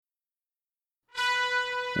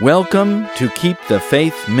Welcome to Keep the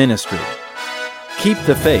Faith Ministry. Keep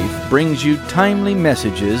the Faith brings you timely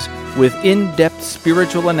messages with in-depth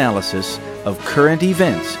spiritual analysis of current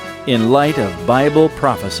events in light of Bible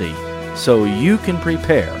prophecy, so you can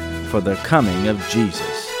prepare for the coming of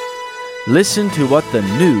Jesus. Listen to what the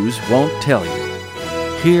news won't tell you.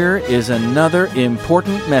 Here is another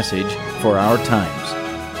important message for our times.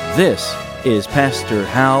 This is Pastor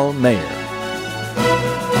Hal Mayer.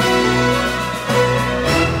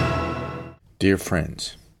 Dear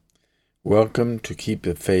friends, welcome to Keep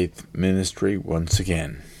the Faith Ministry once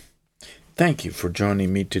again. Thank you for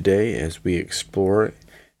joining me today as we explore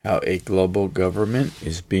how a global government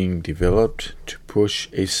is being developed to push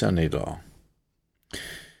a Sunday law.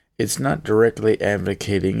 It's not directly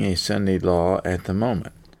advocating a Sunday law at the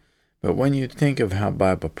moment, but when you think of how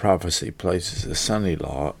Bible prophecy places a Sunday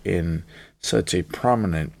law in such a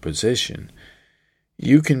prominent position,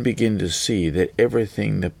 you can begin to see that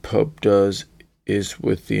everything the Pope does is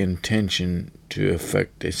with the intention to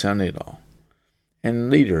effect a Sunday law. And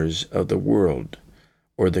leaders of the world,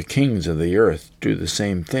 or the kings of the earth, do the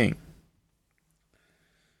same thing.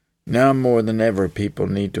 Now more than ever, people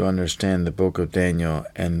need to understand the book of Daniel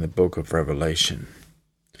and the book of Revelation.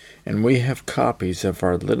 And we have copies of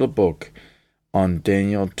our little book on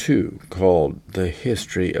Daniel 2 called The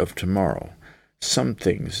History of Tomorrow. Some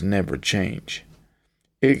things never change.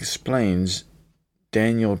 It explains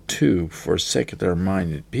Daniel 2 for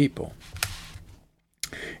secular-minded people.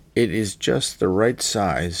 It is just the right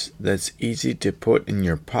size that's easy to put in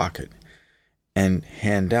your pocket and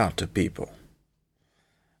hand out to people.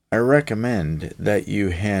 I recommend that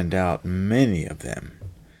you hand out many of them.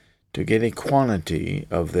 To get a quantity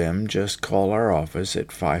of them, just call our office at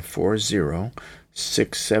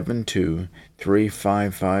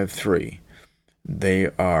 540-672-3553. They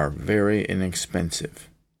are very inexpensive.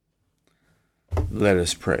 Let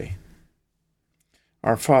us pray.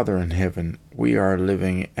 Our Father in heaven, we are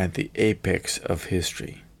living at the apex of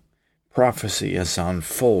history. Prophecy is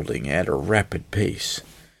unfolding at a rapid pace.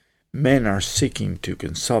 Men are seeking to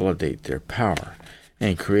consolidate their power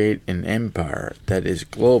and create an empire that is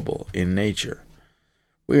global in nature.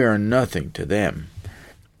 We are nothing to them,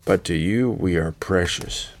 but to you we are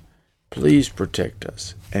precious. Please protect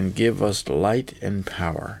us and give us light and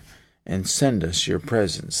power, and send us your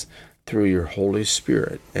presence through your Holy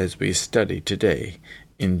Spirit as we study today.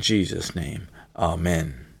 In Jesus' name,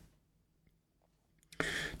 Amen.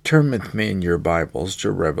 Turn with me in your Bibles to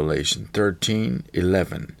Revelation 13,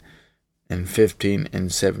 11, and 15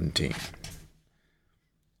 and 17.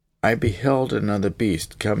 I beheld another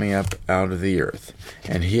beast coming up out of the earth,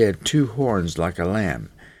 and he had 2 horns like a lamb,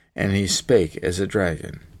 and he spake as a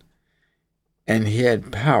dragon. And he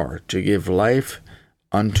had power to give life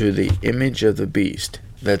unto the image of the beast,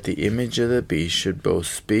 that the image of the beast should both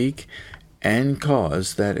speak and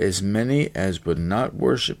cause that as many as would not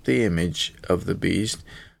worship the image of the beast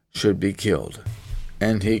should be killed.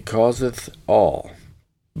 And he causeth all,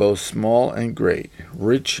 both small and great,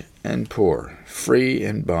 rich and poor, free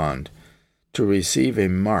and bond, to receive a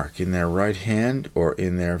mark in their right hand or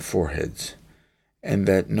in their foreheads, and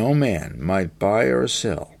that no man might buy or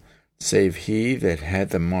sell, save he that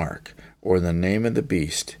had the mark, or the name of the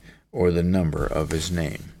beast, or the number of his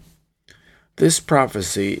name. This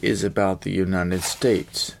prophecy is about the United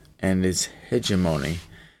States and its hegemony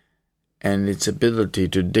and its ability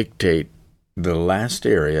to dictate the last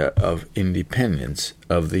area of independence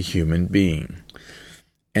of the human being.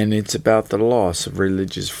 And it's about the loss of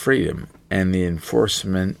religious freedom and the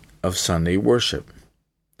enforcement of Sunday worship.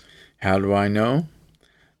 How do I know?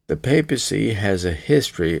 The papacy has a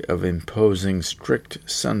history of imposing strict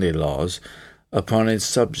Sunday laws upon its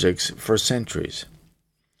subjects for centuries.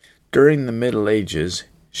 During the Middle Ages,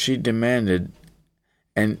 she demanded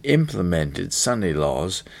and implemented Sunday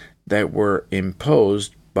laws that were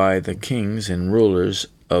imposed by the kings and rulers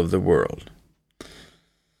of the world.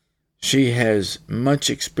 She has much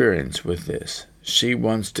experience with this. She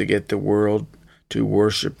wants to get the world to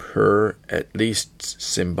worship her, at least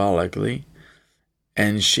symbolically,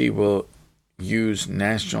 and she will use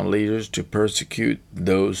national leaders to persecute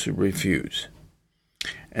those who refuse.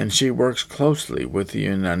 And she works closely with the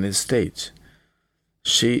United States.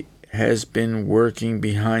 She has been working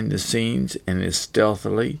behind the scenes and is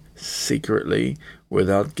stealthily, secretly,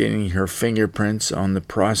 without getting her fingerprints on the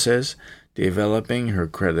process, developing her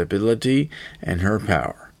credibility and her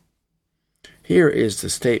power. Here is the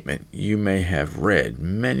statement you may have read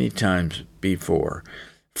many times before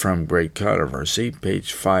from Great Controversy,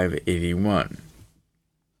 page 581.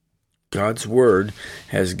 God's Word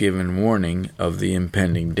has given warning of the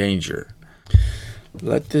impending danger.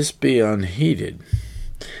 Let this be unheeded.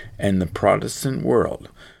 and the Protestant world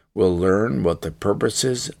will learn what the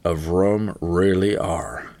purposes of Rome really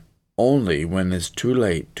are, only when it's too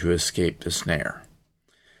late to escape the snare.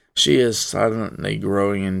 She is silently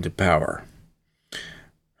growing into power.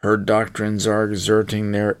 Her doctrines are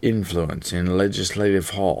exerting their influence in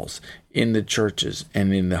legislative halls, in the churches,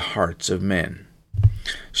 and in the hearts of men.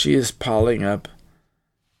 She is piling up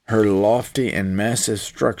her lofty and massive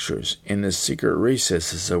structures in the secret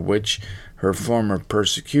recesses of which her former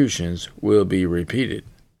persecutions will be repeated.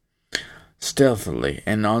 Stealthily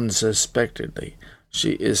and unsuspectedly,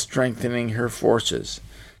 she is strengthening her forces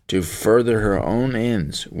to further her own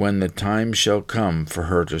ends when the time shall come for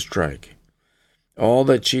her to strike. All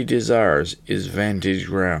that she desires is vantage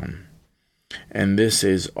ground, and this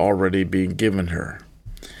is already being given her.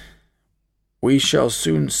 We shall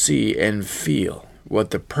soon see and feel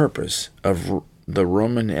what the purpose of the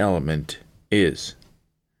Roman element is.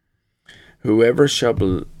 Whoever shall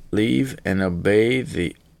believe and obey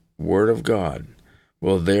the Word of God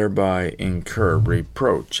will thereby incur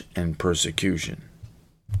reproach and persecution.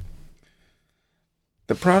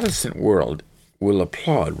 The Protestant world will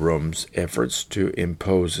applaud Rome's efforts to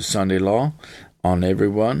impose a Sunday law on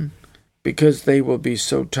everyone because they will be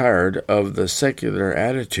so tired of the secular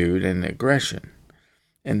attitude and aggression,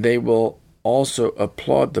 and they will also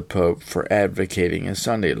applaud the Pope for advocating a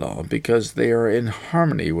Sunday law because they are in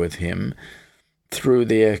harmony with him through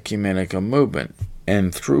the ecumenical movement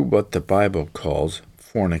and through what the Bible calls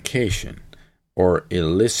fornication, or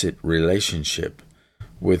illicit relationship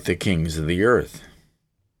with the kings of the earth.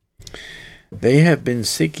 They have been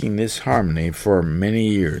seeking this harmony for many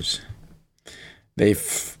years. They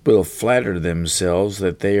will flatter themselves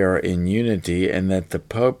that they are in unity and that the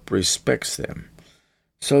Pope respects them,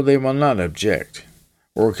 so they will not object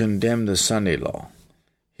or condemn the Sunday law.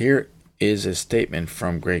 Here is a statement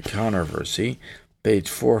from Great Controversy, page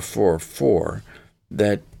 444,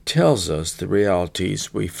 that tells us the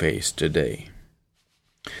realities we face today.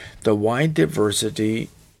 The wide diversity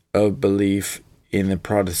of belief in the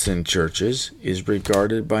Protestant churches is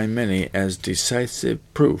regarded by many as decisive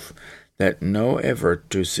proof that no effort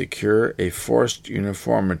to secure a forced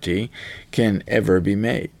uniformity can ever be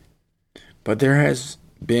made. But there has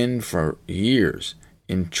been for years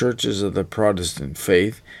in churches of the Protestant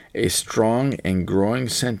faith a strong and growing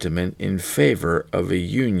sentiment in favor of a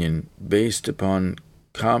union based upon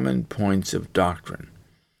common points of doctrine.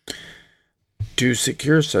 To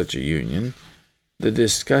secure such a union, the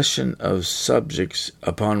discussion of subjects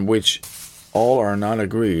upon which all are not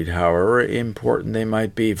agreed, however important they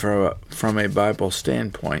might be from a Bible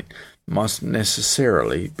standpoint, must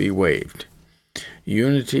necessarily be waived.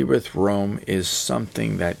 Unity with Rome is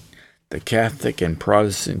something that the Catholic and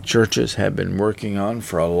Protestant churches have been working on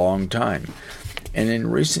for a long time, and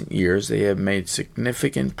in recent years they have made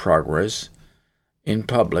significant progress in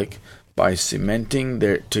public by cementing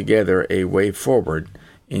together a way forward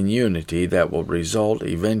in unity that will result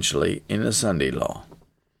eventually in a Sunday law.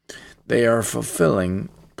 They are fulfilling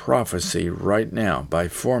prophecy right now by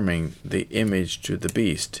forming the image to the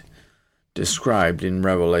beast, described in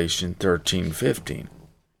Revelation 13:15.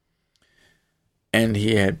 And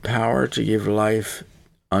he had power to give life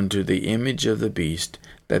unto the image of the beast,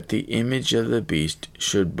 that the image of the beast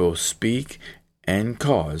should both speak and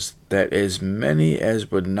cause that as many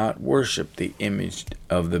as would not worship the image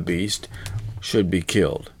of the beast should be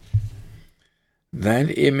killed.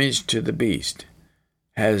 That image to the beast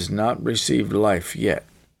has not received life yet,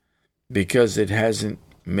 because it hasn't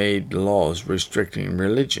made laws restricting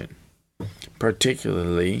religion,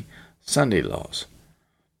 particularly Sunday laws.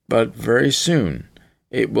 But very soon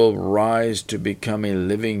it will rise to become a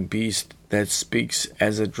living beast that speaks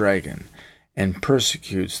as a dragon and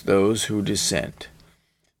persecutes those who dissent.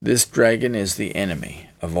 This dragon is the enemy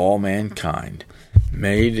of all mankind,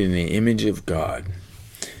 made in the image of God.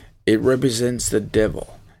 It represents the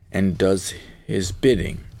devil and does his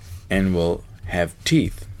bidding and will have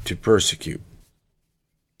teeth to persecute.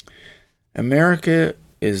 America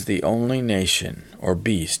is the only nation or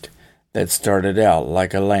beast that started out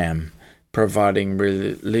like a lamb, providing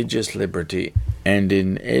religious liberty and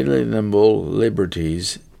inalienable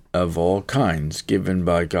liberties of all kinds given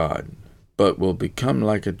by God, but will become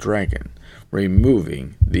like a dragon,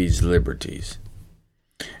 removing these liberties.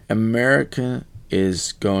 America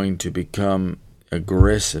is going to become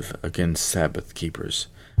aggressive against Sabbath keepers.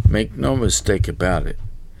 Make no mistake about it.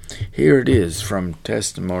 Here it is from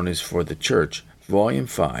Testimonies for the Church, Volume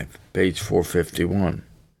 5, page 451.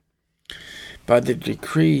 By the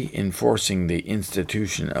decree enforcing the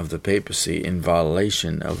institution of the papacy in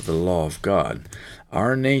violation of the law of God,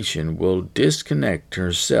 our nation will disconnect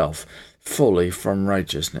herself fully from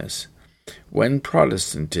righteousness. When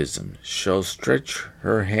Protestantism shall stretch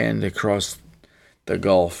her hand across the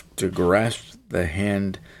gulf to grasp the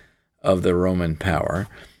hand of the Roman power,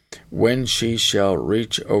 when she shall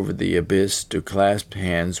reach over the abyss to clasp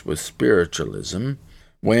hands with spiritualism,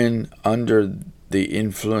 when, under the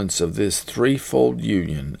influence of this threefold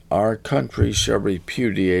union, our country shall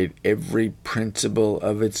repudiate every principle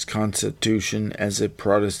of its constitution as a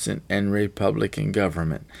Protestant and Republican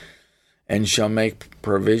government, and shall make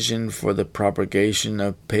provision for the propagation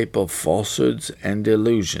of papal falsehoods and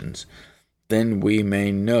delusions, then we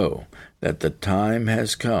may know that the time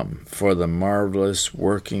has come for the marvelous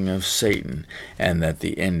working of Satan, and that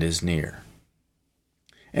the end is near.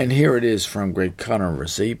 And here it is from Great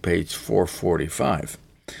Controversy, page 445.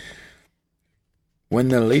 When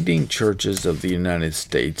the leading churches of the United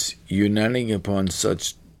States, uniting upon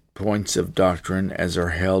such points of doctrine as are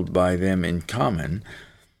held by them in common,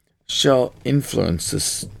 shall influence the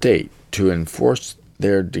state to enforce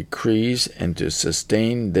their decrees and to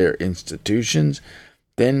sustain their institutions,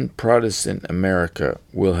 then Protestant America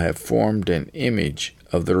will have formed an image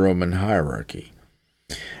of the Roman hierarchy,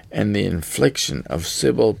 and the infliction of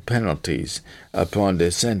civil penalties upon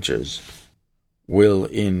dissenters will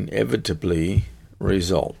inevitably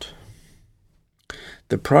result.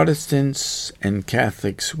 The Protestants and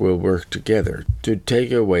Catholics will work together to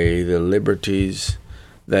take away the liberties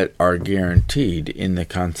that are guaranteed in the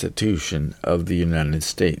Constitution of the United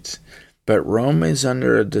States. But Rome is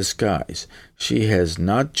under a disguise. She has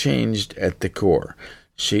not changed at the core.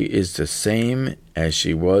 She is the same as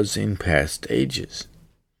she was in past ages.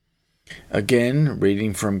 Again,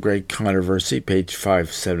 reading from Great Controversy, page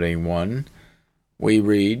 571, we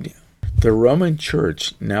read, "The Roman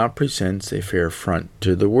Church now presents a fair front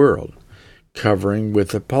to the world, covering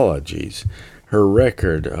with apologies her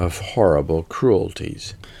record of horrible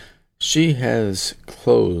cruelties. She has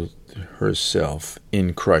clothed herself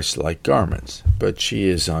in Christ-like garments, but she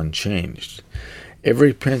is unchanged.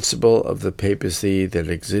 Every principle of the papacy that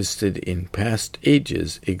existed in past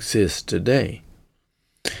ages exists today.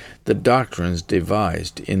 The doctrines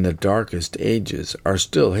devised in the darkest ages are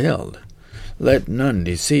still held. Let none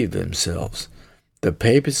deceive themselves. The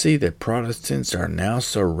papacy that Protestants are now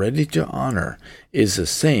so ready to honor is the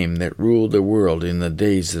same that ruled the world in the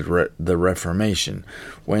days of the Reformation,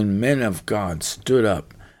 when men of God stood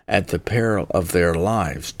up at the peril of their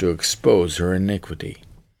lives to expose her iniquity.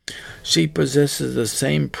 She possesses the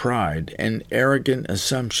same pride and arrogant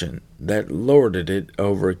assumption that lorded it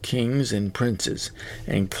over kings and princes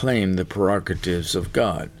and claimed the prerogatives of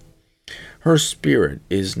God. Her spirit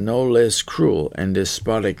is no less cruel and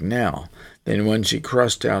despotic now than when she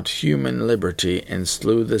crushed out human liberty and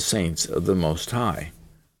slew the saints of the Most High.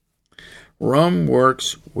 Rome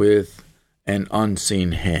works with an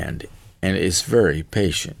unseen hand and is very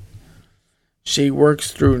patient. She works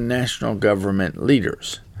through national government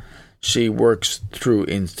leaders. She works through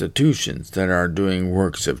institutions that are doing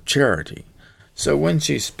works of charity. So when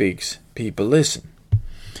she speaks, people listen.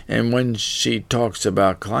 And when she talks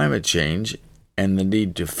about climate change and the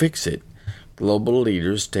need to fix it, global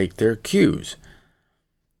leaders take their cues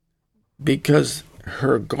because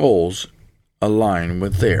her goals align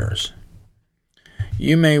with theirs.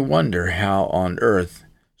 You may wonder how on earth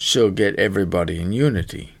she'll get everybody in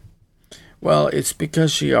unity. Well, it's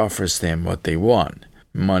because she offers them what they want: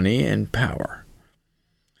 money and power.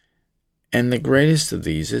 And the greatest of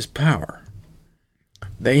these is power.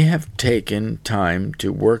 They have taken time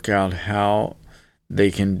to work out how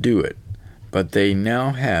they can do it, but they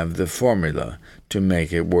now have the formula to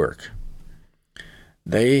make it work.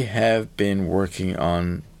 They have been working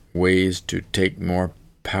on ways to take more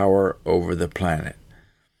power over the planet.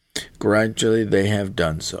 Gradually they have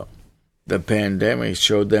done so. The pandemic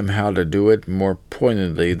showed them how to do it more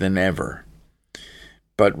pointedly than ever.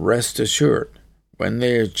 But rest assured, when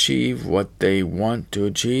they achieve what they want to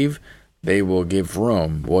achieve, they will give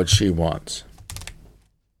Rome what she wants.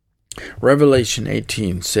 Revelation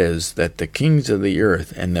 18 says that the kings of the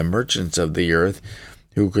earth and the merchants of the earth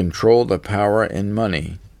who control the power and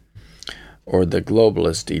money, or the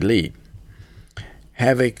globalist elite,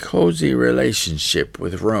 have a cozy relationship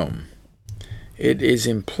with Rome. It is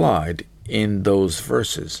implied in those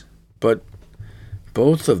verses, but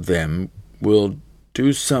both of them will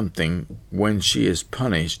do something when she is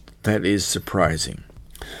punished that is surprising.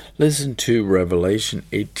 Listen to Revelation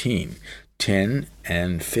 18:10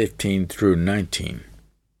 and 15 through 19.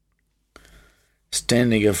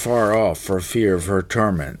 Standing afar off for fear of her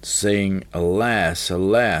torment, saying, Alas,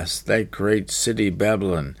 alas, that great city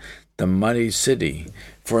Babylon, the mighty city,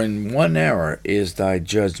 For in 1 hour is thy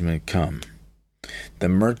judgment come. The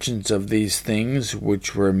merchants of these things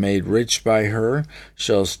which were made rich by her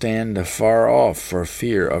shall stand afar off for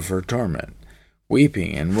fear of her torment,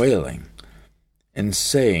 weeping and wailing, and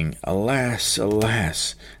saying, Alas,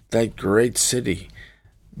 alas, that great city,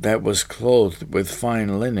 that was clothed with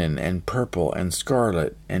fine linen, and purple, and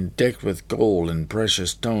scarlet, and decked with gold, and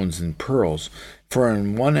precious stones, and pearls, for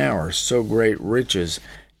in 1 hour so great riches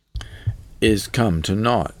is come to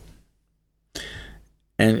naught.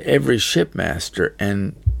 And every shipmaster,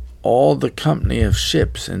 and all the company of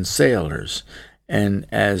ships and sailors, and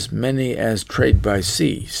as many as trade by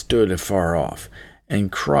sea, stood afar off,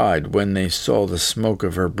 and cried when they saw the smoke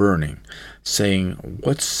of her burning, saying,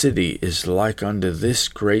 What city is like unto this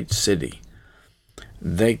great city?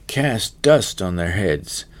 They cast dust on their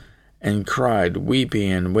heads, and cried,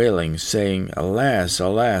 weeping and wailing, saying, Alas,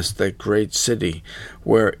 alas, that great city,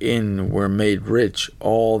 wherein were made rich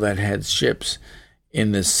all that had ships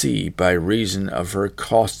in the sea by reason of her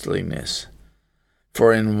costliness.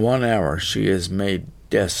 For in 1 hour she is made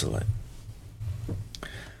desolate.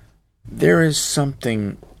 There is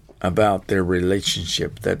something about their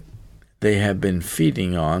relationship that they have been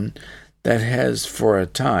feeding on that has for a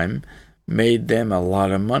time made them a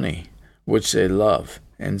lot of money, which they love.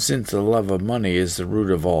 And since the love of money is the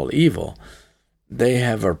root of all evil, they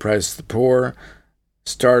have oppressed the poor,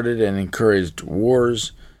 started and encouraged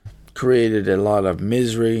wars, created a lot of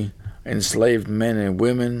misery, enslaved men and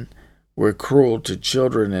women, were cruel to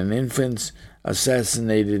children and infants,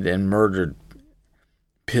 assassinated and murdered,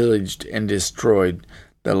 pillaged and destroyed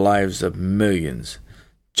the lives of millions,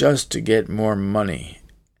 just to get more money,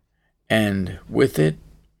 and with it,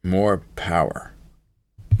 more power.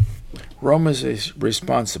 Rome is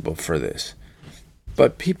responsible for this,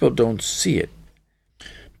 but people don't see it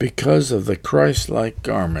because of the Christ-like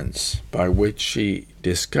garments by which she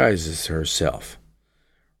disguises herself.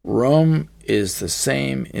 Rome is the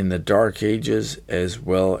same in the dark ages as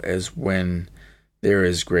well as when there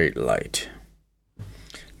is great light.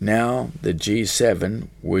 Now the G7,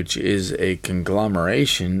 which is a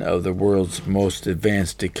conglomeration of the world's most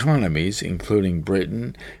advanced economies, including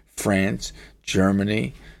Britain, France,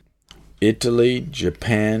 Germany, Italy,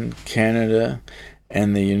 Japan, Canada,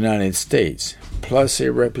 and the United States, plus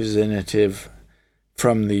a representative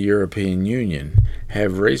from the European Union,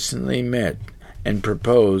 have recently met and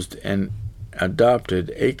proposed and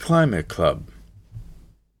adopted a climate club.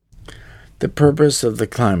 The purpose of the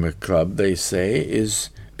climate club, they say, is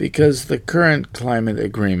because the current climate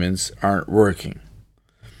agreements aren't working.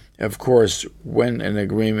 Of course, when an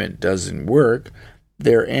agreement doesn't work,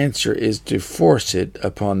 their answer is to force it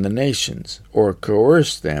upon the nations or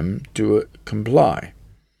coerce them to comply.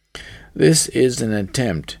 This is an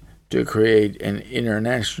attempt to create an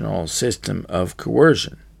international system of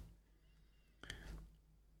coercion.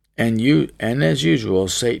 And as usual,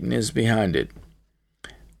 Satan is behind it.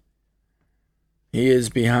 He is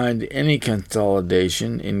behind any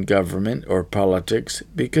consolidation in government or politics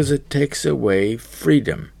because it takes away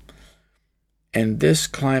freedom. And this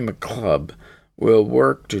climate club will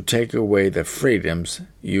work to take away the freedoms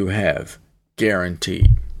you have,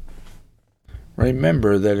 guaranteed.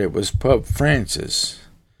 Remember that it was Pope Francis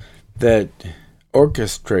that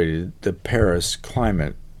orchestrated the Paris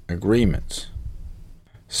climate agreements.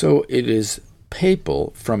 So it is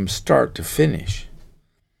papal from start to finish.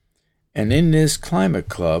 And in this climate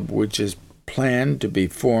club, which is planned to be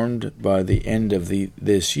formed by the end of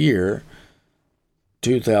this year,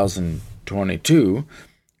 2022,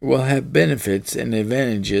 will have benefits and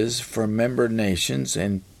advantages for member nations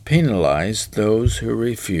and penalize those who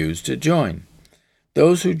refuse to join.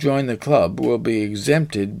 Those who join the club will be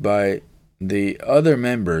exempted by the other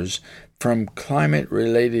members from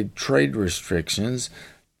climate-related trade restrictions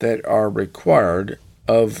that are required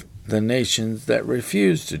of the nations that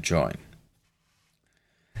refuse to join.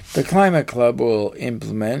 The Climate Club will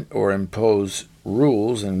implement or impose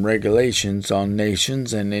rules and regulations on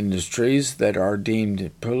nations and industries that are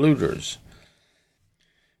deemed polluters.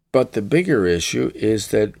 But the bigger issue is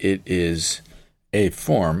that it is a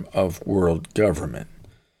form of world government,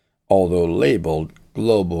 although labeled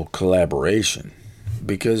global collaboration,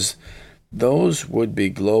 because those would be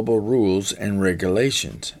global rules and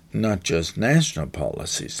regulations, not just national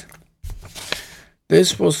policies.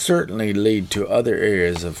 This will certainly lead to other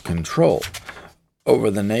areas of control over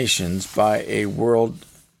the nations by a world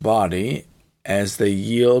body as they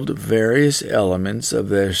yield various elements of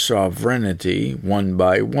their sovereignty one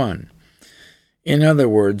by one. In other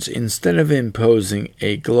words, instead of imposing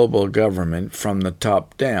a global government from the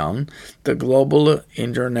top down, the global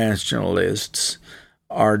internationalists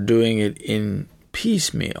are doing it in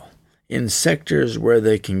piecemeal in sectors where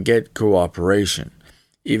they can get cooperation.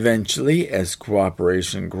 Eventually, as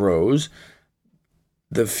cooperation grows,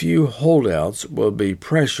 the few holdouts will be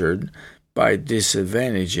pressured by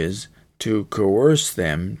disadvantages to coerce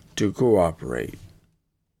them to cooperate.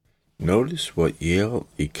 Notice what Yale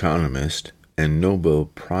economist and Nobel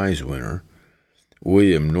Prize winner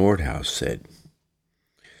William Nordhaus said.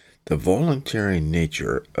 The voluntary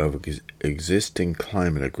nature of existing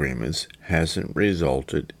climate agreements hasn't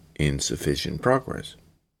resulted in sufficient progress.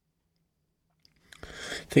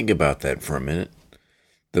 Think about that for a minute.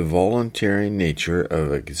 The voluntary nature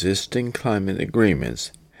of existing climate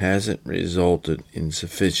agreements hasn't resulted in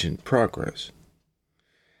sufficient progress.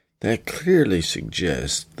 That clearly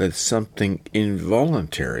suggests that something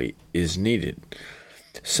involuntary is needed,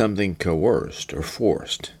 something coerced or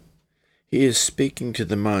forced. He is speaking to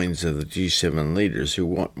the minds of the G7 leaders who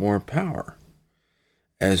want more power,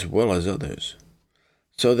 as well as others.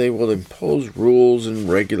 So they will impose rules and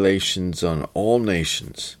regulations on all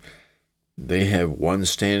nations. They have one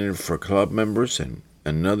standard for club members and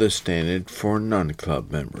another standard for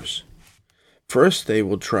non-club members. First, they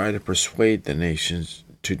will try to persuade the nations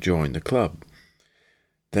to join the club.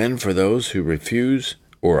 Then, for those who refuse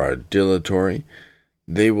or are dilatory,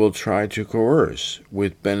 they will try to coerce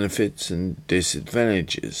with benefits and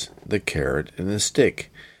disadvantages, the carrot and the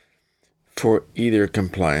stick, for either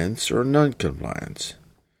compliance or non-compliance.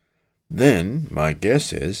 Then, my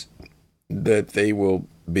guess is that they will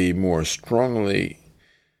be more strongly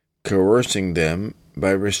coercing them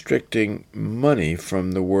by restricting money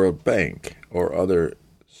from the World Bank or other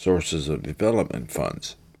sources of development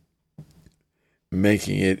funds,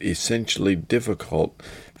 making it essentially difficult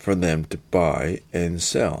for them to buy and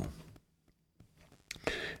sell.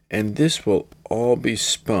 And this will all be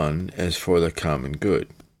spun as for the common good.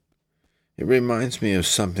 It reminds me of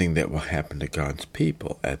something that will happen to God's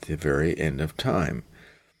people at the very end of time.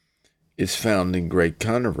 It's found in Great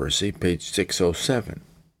Controversy, page 607.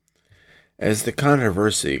 As the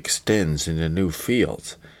controversy extends into new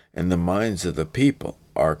fields, and the minds of the people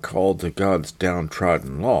are called to God's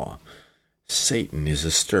downtrodden law, Satan is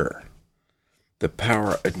astir. The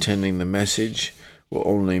power attending the message will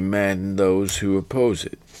only madden those who oppose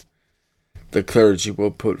it. The clergy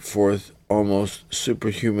will put forth almost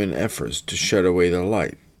superhuman efforts to shut away the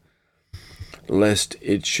light, lest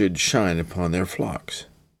it should shine upon their flocks.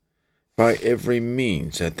 By every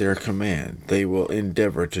means at their command, they will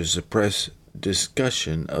endeavor to suppress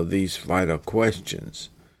discussion of these vital questions.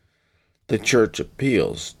 The Church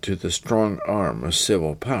appeals to the strong arm of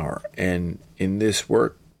civil power, and in this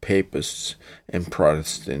work, Papists and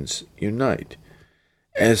Protestants unite.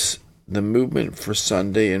 As the movement for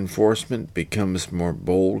Sunday enforcement becomes more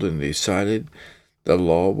bold and decided, the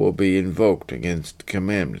law will be invoked against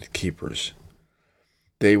commandment keepers.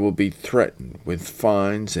 They will be threatened with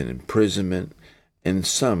fines and imprisonment, and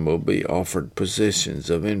some will be offered positions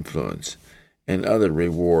of influence and other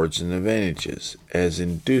rewards and advantages as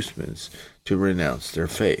inducements to renounce their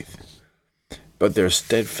faith. But their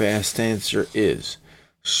steadfast answer is,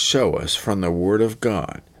 "Show us from the Word of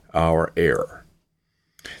God our error."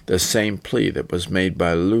 The same plea that was made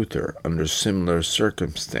by Luther under similar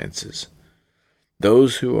circumstances.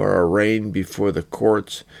 Those who are arraigned before the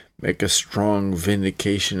courts make a strong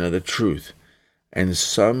vindication of the truth, and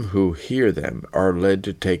some who hear them are led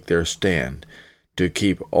to take their stand to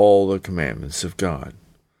keep all the commandments of God.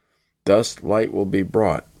 Thus light will be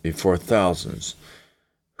brought before thousands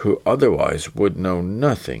who otherwise would know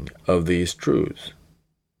nothing of these truths.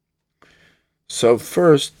 So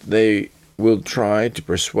first they will try to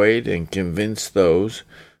persuade and convince those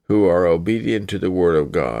who are obedient to the Word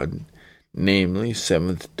of God, namely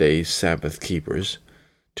Seventh-day Sabbath keepers,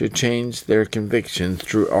 to change their convictions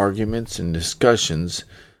through arguments and discussions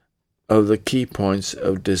of the key points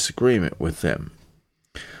of disagreement with them.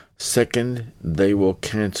 Second, they will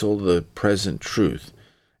cancel the present truth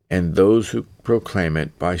and those who proclaim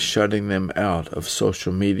it by shutting them out of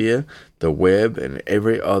social media, the web, and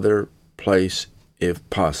every other place if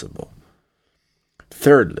possible.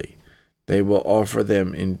 Thirdly, they will offer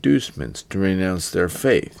them inducements to renounce their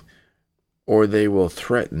faith, or they will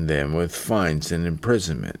threaten them with fines and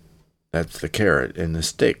imprisonment. That's the carrot and the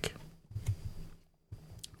stick.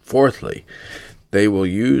 Fourthly, they will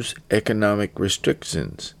use economic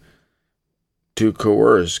restrictions to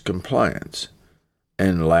coerce compliance.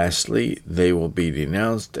 And lastly, they will be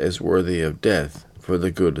denounced as worthy of death for the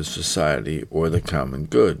good of society or the common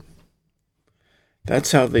good.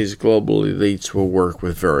 That's how these global elites will work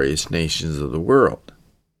with various nations of the world.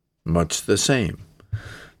 Much the same.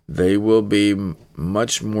 They will be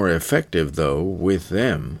much more effective, though, with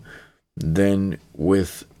them than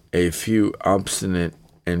with a few obstinate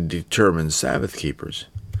and determined Sabbath keepers.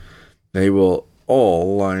 They will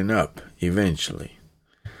all line up eventually.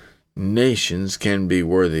 Nations can be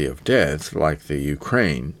worthy of death, like the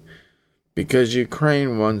Ukraine, because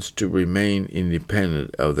Ukraine wants to remain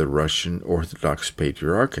independent of the Russian Orthodox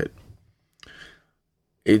Patriarchate.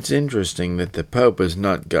 It's interesting that the Pope has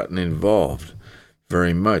not gotten involved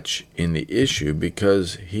very much in the issue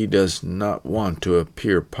because he does not want to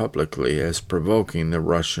appear publicly as provoking the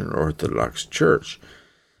Russian Orthodox Church,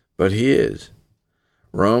 but he is.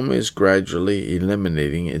 Rome is gradually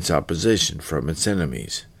eliminating its opposition from its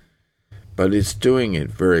enemies, but it's doing it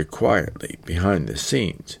very quietly behind the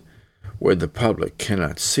scenes, where the public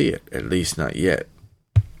cannot see it, at least not yet.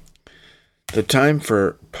 The time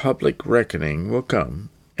for public reckoning will come,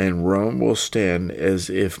 and Rome will stand as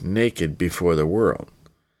if naked before the world.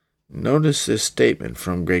 Notice this statement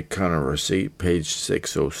from Great Controversy, page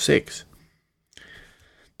 606.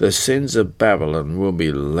 The sins of Babylon will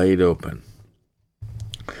be laid open.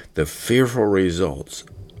 The fearful results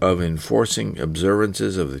of enforcing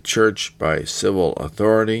observances of the Church by civil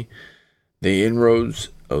authority, the inroads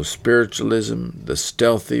of spiritualism, the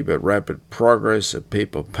stealthy but rapid progress of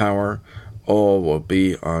papal power, all will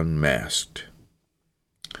be unmasked.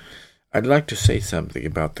 I'd like to say something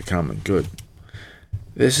about the common good.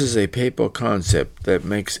 This is a papal concept that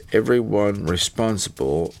makes everyone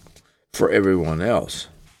responsible for everyone else.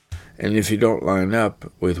 And if you don't line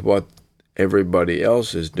up with what everybody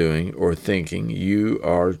else is doing or thinking, you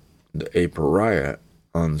are a pariah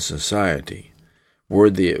on society,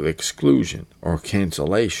 worthy of exclusion or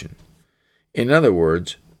cancellation. In other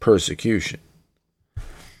words, persecution.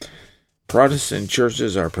 Protestant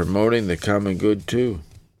churches are promoting the common good too.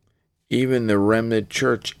 Even the remnant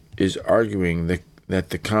church is arguing that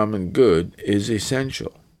the common good is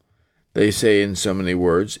essential. They say in so many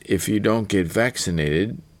words, if you don't get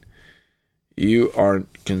vaccinated, you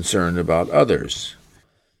aren't concerned about others,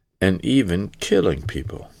 and even killing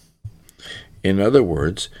people. In other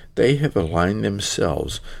words, they have aligned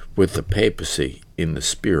themselves with the papacy in the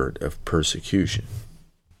spirit of persecution.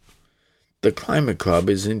 The Climate Club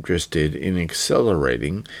is interested in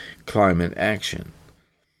accelerating climate action.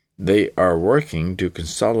 They are working to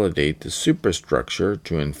consolidate the superstructure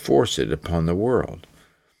to enforce it upon the world,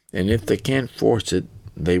 and if they can't force it,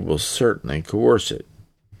 they will certainly coerce it.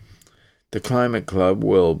 The Climate Club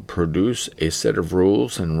will produce a set of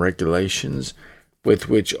rules and regulations with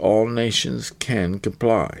which all nations can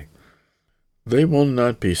comply. They will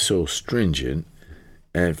not be so stringent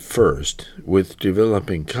at first with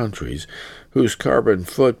developing countries whose carbon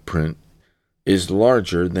footprint is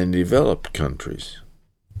larger than developed countries.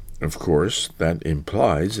 Of course, that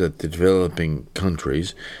implies that the developing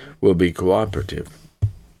countries will be cooperative.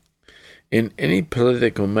 In any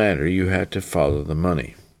political matter, you have to follow the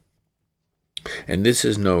money. And this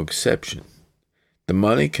is no exception. The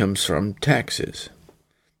money comes from taxes.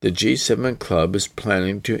 The G7 Club is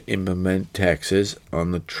planning to implement taxes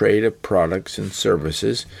on the trade of products and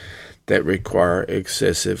services that require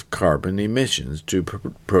excessive carbon emissions to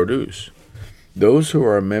produce. Those who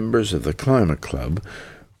are members of the Climate Club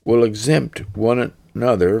will exempt one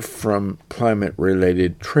another from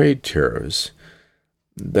climate-related trade tariffs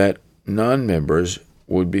that non-members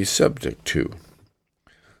would be subject to.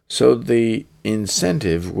 So the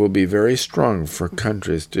incentive will be very strong for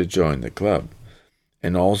countries to join the club,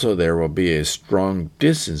 and also there will be a strong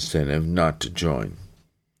disincentive not to join.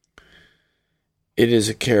 It is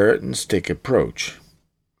a carrot-and-stick approach.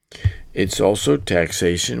 It's also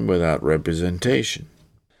taxation without representation.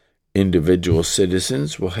 Individual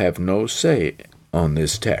citizens will have no say on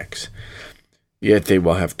this tax, yet they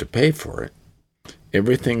will have to pay for it.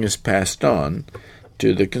 Everything is passed on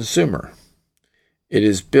to the consumer. It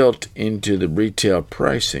is built into the retail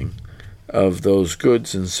pricing of those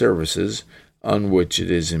goods and services on which it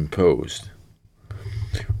is imposed.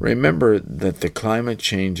 Remember that the climate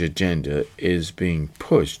change agenda is being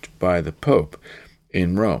pushed by the Pope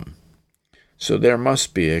in Rome, so there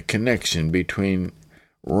must be a connection between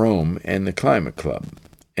Rome and the Climate Club,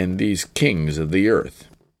 and these kings of the earth.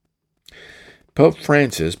 Pope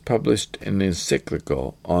Francis published an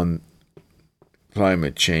encyclical on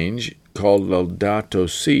climate change called Laudato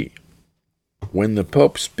Si. When the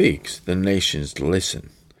Pope speaks, the nations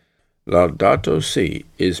listen. Laudato Si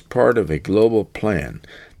is part of a global plan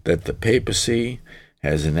that the papacy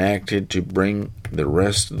has enacted to bring the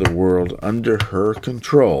rest of the world under her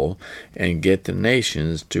control and get the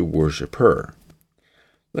nations to worship her.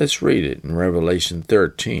 Let's read it in Revelation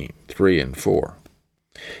 13, 3 and 4.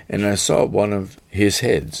 And I saw one of his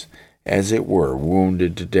heads, as it were,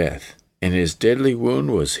 wounded to death, and his deadly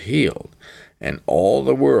wound was healed, and all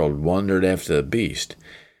the world wondered after the beast.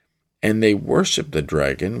 And they worshipped the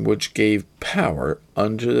dragon, which gave power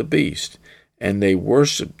unto the beast. And they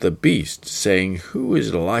worshipped the beast, saying, Who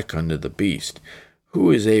is like unto the beast?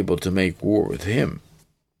 Who is able to make war with him?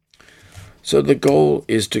 So the goal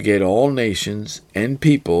is to get all nations and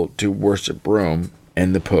people to worship Rome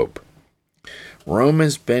and the Pope. Rome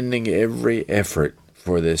is bending every effort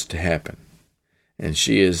for this to happen, and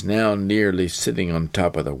she is now nearly sitting on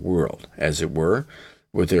top of the world, as it were,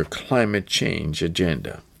 with her climate change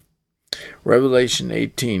agenda. Revelation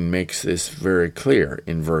 18 makes this very clear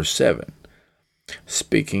in verse 7.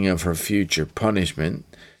 Speaking of her future punishment,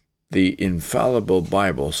 the infallible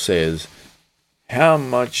Bible says, How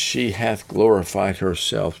much she hath glorified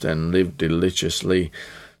herself and lived deliciously,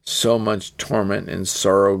 so much torment and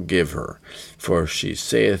sorrow give her. For she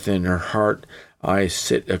saith in her heart, I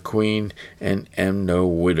sit a queen, and am no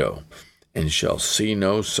widow, and shall see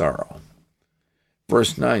no sorrow.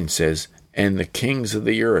 Verse 9 says, And the kings of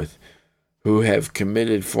the earth, who have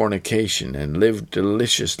committed fornication, and lived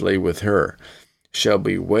deliciously with her, shall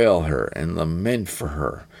bewail her, and lament for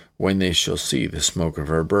her, when they shall see the smoke of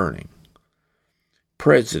her burning.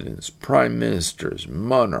 Presidents, prime ministers,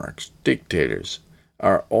 monarchs, dictators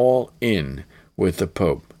are all in with the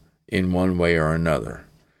Pope in one way or another.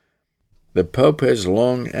 The Pope has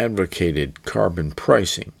long advocated carbon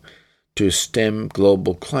pricing to stem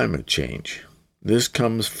global climate change. This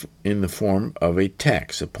comes in the form of a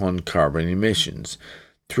tax upon carbon emissions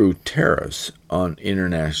through tariffs on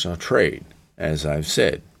international trade, as I've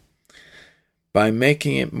said. By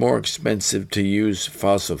making it more expensive to use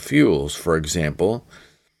fossil fuels, for example,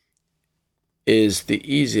 is the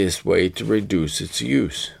easiest way to reduce its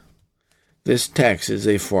use. This tax is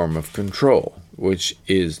a form of control, which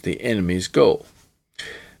is the enemy's goal.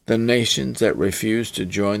 The nations that refuse to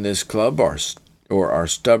join this club or are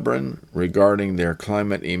stubborn regarding their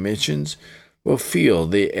climate emissions will feel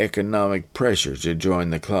the economic pressure to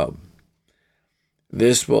join the club.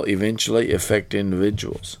 This will eventually affect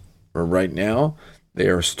individuals. For right now, they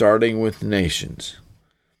are starting with nations.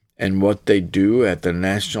 And what they do at the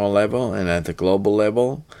national level and at the global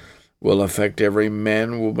level will affect every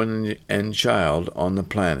man, woman, and child on the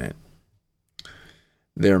planet.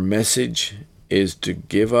 Their message is to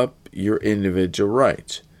give up your individual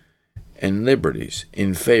rights and liberties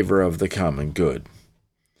in favor of the common good.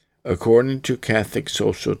 According to Catholic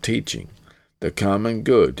social teaching, the common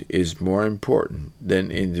good is more important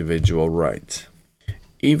than individual rights.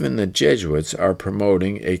 Even the Jesuits are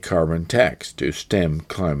promoting a carbon tax to stem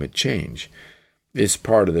climate change. It's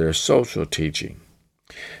part of their social teaching.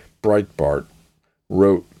 Breitbart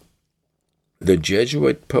wrote, The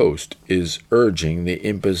Jesuit Post is urging the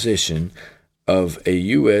imposition of a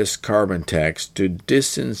U.S. carbon tax to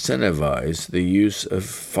disincentivize the use of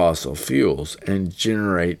fossil fuels and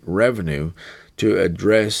generate revenue to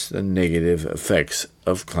address the negative effects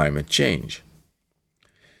of climate change.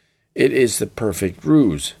 It is the perfect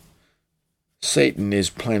ruse. Satan is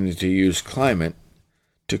planning to use climate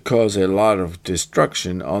to cause a lot of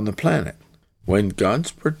destruction on the planet. When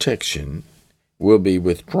God's protection will be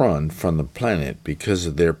withdrawn from the planet because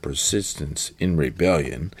of their persistence in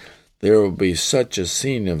rebellion, there will be such a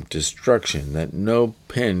scene of destruction that no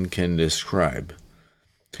pen can describe.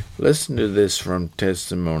 Listen to this from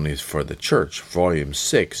Testimonies for the Church, Volume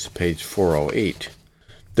 6, page 408.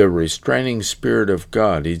 The restraining Spirit of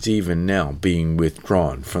God is even now being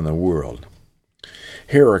withdrawn from the world.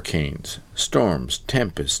 Hurricanes, storms,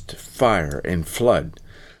 tempest, fire, and flood,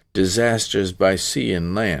 disasters by sea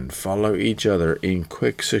and land follow each other in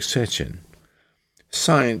quick succession.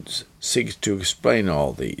 Science seeks to explain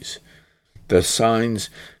all these. The signs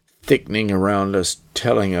thickening around us,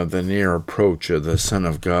 telling of the near approach of the Son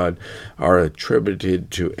of God, are attributed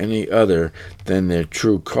to any other than their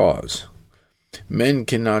true cause. Men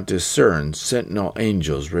cannot discern sentinel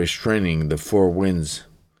angels restraining the four winds,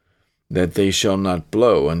 that they shall not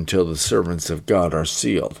blow until the servants of God are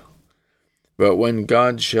sealed. But when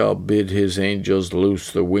God shall bid his angels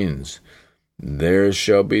loose the winds, there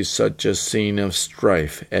shall be such a scene of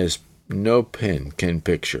strife as no pen can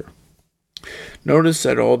picture. Notice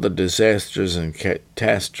that all the disasters and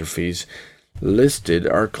catastrophes listed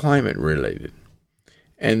are climate-related,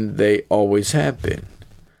 and they always have been.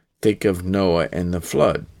 Think of Noah and the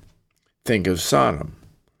flood. Think of Sodom.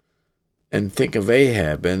 And think of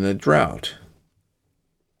Ahab and the drought.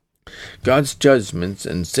 God's judgments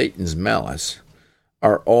and Satan's malice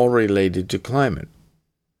are all related to climate.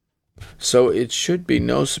 So it should be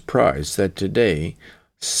no surprise that today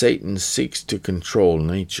Satan seeks to control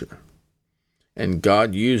nature. and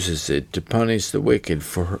God uses it to punish the wicked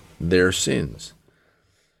for their sins.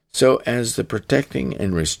 So as the protecting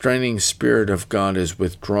and restraining Spirit of God is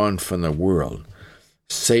withdrawn from the world,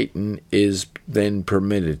 Satan is then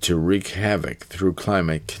permitted to wreak havoc through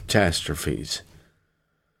climate catastrophes.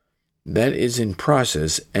 That is in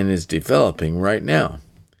process and is developing right now.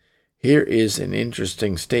 Here is an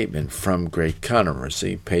interesting statement from Great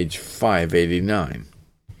Controversy, page 589.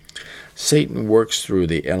 Satan works through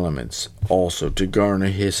the elements also to garner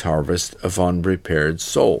his harvest of unprepared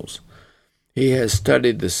souls. He has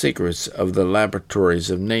studied the secrets of the laboratories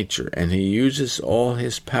of nature, and he uses all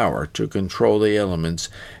his power to control the elements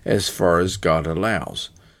as far as God allows.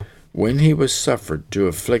 When he was suffered to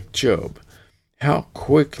afflict Job, how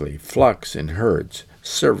quickly flocks and herds,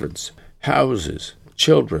 servants, houses,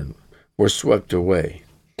 children were swept away,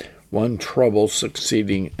 one trouble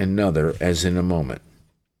succeeding another as in a moment.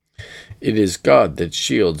 It is God that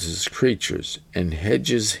shields his creatures and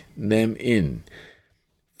hedges them in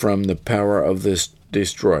from the power of this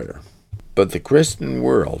destroyer. But the Christian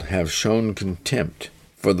world have shown contempt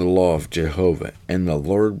for the law of Jehovah, and the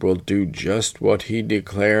Lord will do just what he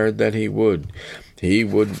declared that he would. He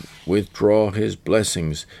would withdraw his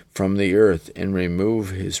blessings from the earth and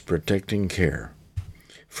remove his protecting care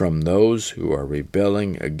from those who are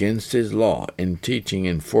rebelling against his law and teaching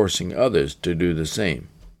and forcing others to do the same.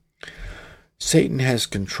 Satan has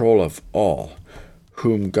control of all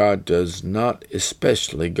whom God does not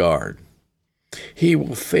especially guard. He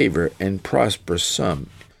will favor and prosper some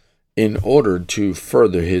in order to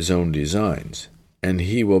further his own designs, and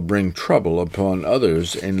he will bring trouble upon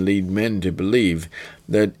others and lead men to believe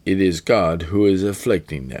that it is God who is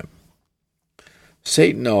afflicting them.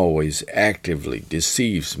 Satan always actively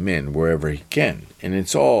deceives men wherever he can, and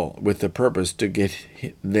it's all with the purpose to get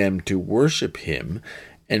them to worship him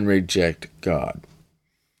and reject God.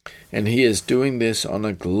 And he is doing this on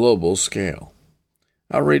a global scale.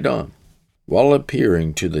 I'll read on. While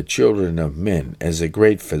appearing to the children of men as a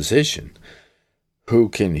great physician who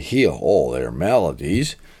can heal all their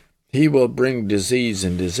maladies, he will bring disease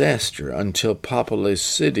and disaster until populous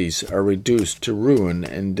cities are reduced to ruin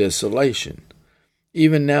and desolation.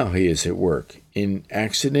 Even now he is at work in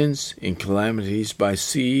accidents, in calamities by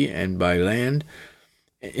sea and by land,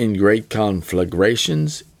 in great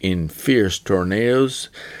conflagrations, in fierce tornadoes,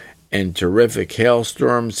 and terrific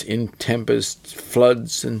hailstorms, in tempests,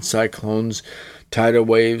 floods, and cyclones, tidal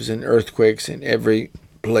waves, and earthquakes in every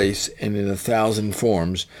place and in 1,000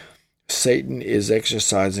 forms. Satan is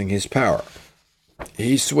exercising his power.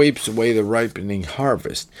 He sweeps away the ripening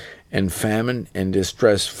harvest, and famine and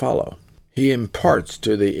distress follow. He imparts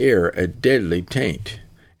to the air a deadly taint,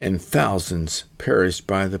 and thousands perish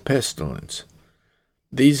by the pestilence.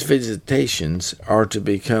 These visitations are to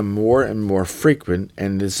become more and more frequent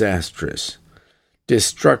and disastrous.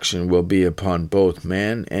 Destruction will be upon both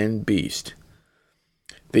man and beast.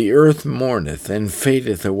 The earth mourneth and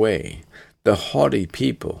fadeth away. The haughty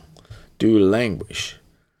people do languish.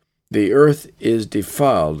 The earth is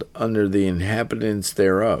defiled under the inhabitants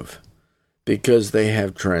thereof, because they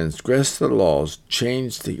have transgressed the laws,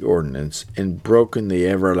 changed the ordinance, and broken the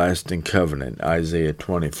everlasting covenant. Isaiah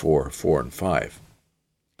 24, 4 and 5.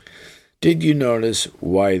 Did you notice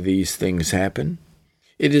why these things happen?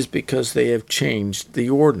 It is because they have changed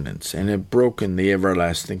the ordinance and have broken the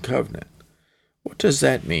everlasting covenant. What does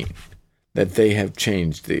that mean, that they have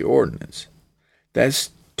changed the ordinance?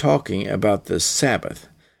 That's talking about the Sabbath,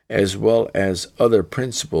 as well as other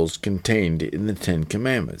principles contained in the Ten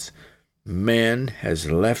Commandments. Man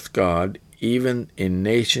has left God even in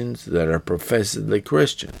nations that are professedly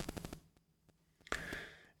Christian.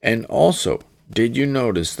 And also, did you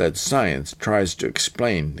notice that science tries to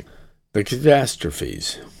explain the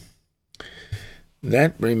catastrophes?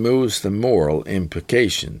 That removes the moral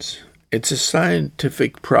implications. It's a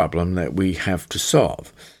scientific problem that we have to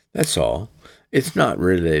solve. That's all. It's not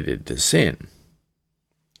related to sin.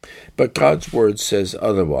 But God's Word says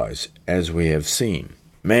otherwise, as we have seen.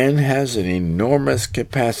 Man has an enormous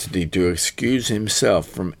capacity to excuse himself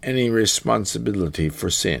from any responsibility for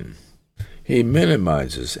sin. He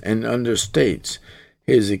minimizes and understates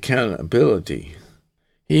his accountability.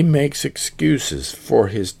 He makes excuses for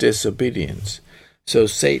his disobedience. So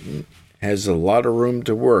Satan has a lot of room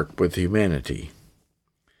to work with humanity.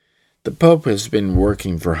 The Pope has been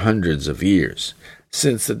working for hundreds of years,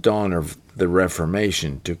 since the dawn of the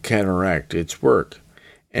Reformation, to counteract its work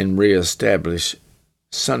and reestablish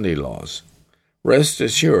Sunday laws. Rest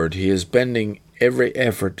assured, he is bending every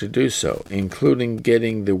effort to do so, including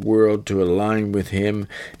getting the world to align with him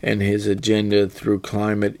and his agenda through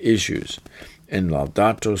climate issues, and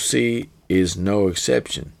Laudato Si is no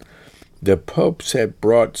exception. The popes have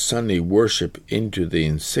brought Sunday worship into the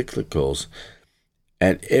encyclicals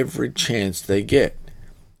at every chance they get.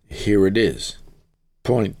 Here it is.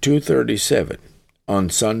 Point 237. On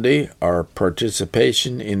Sunday, our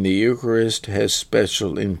participation in the Eucharist has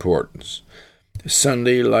special importance.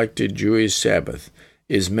 Sunday, like the Jewish Sabbath,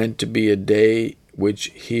 is meant to be a day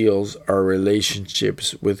which heals our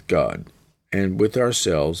relationships with God and with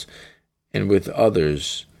ourselves and with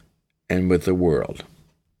others and with the world.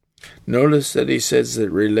 Notice that he says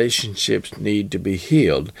that relationships need to be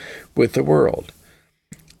healed with the world.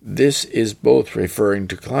 This is both referring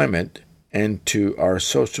to climate and to our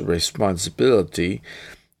social responsibility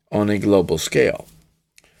on a global scale.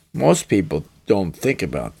 Most people don't think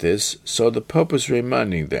about this, so the Pope is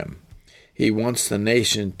reminding them. He wants the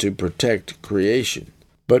nation to protect creation,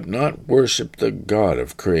 but not worship the God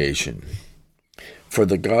of creation. For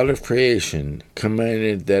the God of creation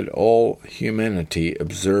commanded that all humanity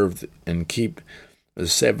observe and keep the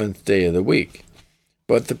seventh day of the week.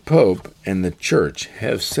 But the Pope and the Church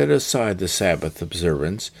have set aside the Sabbath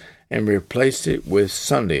observance and replaced it with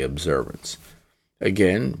Sunday observance.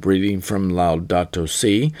 Again, reading from Laudato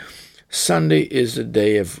Si, Sunday is the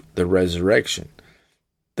day of the resurrection,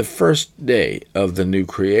 the first day of the new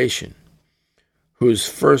creation, whose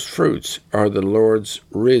first fruits are the Lord's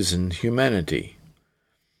risen humanity,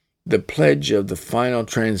 the pledge of the final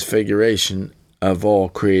transfiguration of all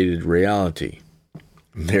created reality.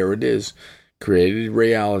 There it is. Created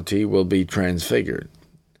reality will be transfigured,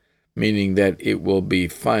 meaning that it will be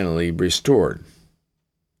finally restored.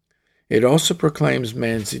 It also proclaims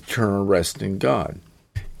man's eternal rest in God.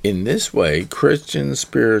 In this way, Christian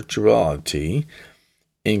spirituality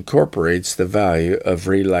incorporates the value of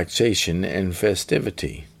relaxation and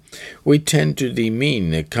festivity. We tend to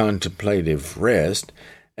demean the contemplative rest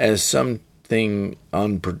as something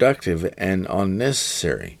unproductive and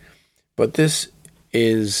unnecessary, but this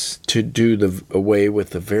is to do away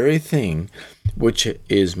with the very thing which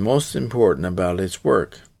is most important about its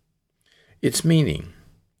work, its meaning.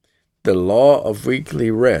 The law of weekly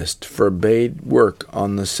rest forbade work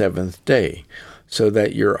on the seventh day, so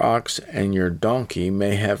that your ox and your donkey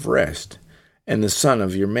may have rest, and the son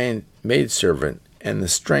of your maidservant and the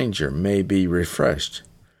stranger may be refreshed.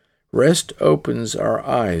 Rest opens our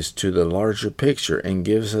eyes to the larger picture and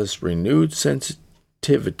gives us renewed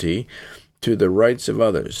sensitivity to the rights of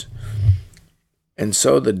others. And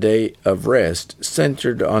so the day of rest,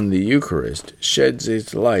 centered on the Eucharist, sheds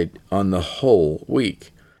its light on the whole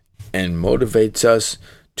week and motivates us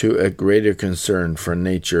to a greater concern for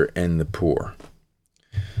nature and the poor.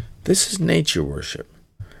 This is nature worship,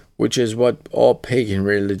 which is what all pagan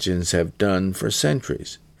religions have done for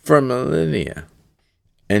centuries, for millennia.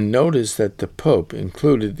 And notice that the Pope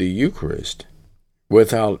included the Eucharist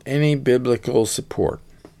without any biblical support.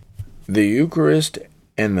 The Eucharist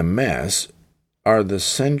and the Mass are the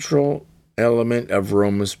central element of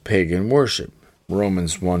Rome's pagan worship,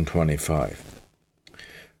 Romans 1:25,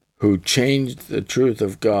 who changed the truth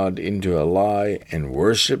of God into a lie and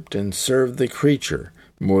worshipped and served the creature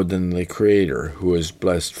more than the Creator, who is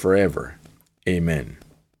blessed forever. Amen.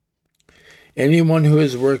 Anyone who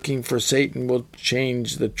is working for Satan will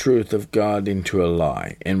change the truth of God into a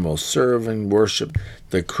lie and will serve and worship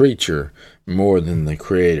the creature more than the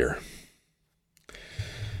Creator.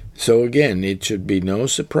 So again, it should be no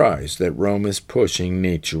surprise that Rome is pushing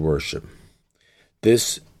nature worship.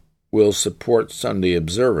 This will support Sunday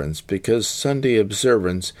observance because Sunday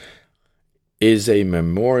observance is a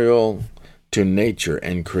memorial to nature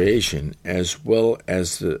and creation as well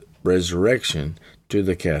as the resurrection to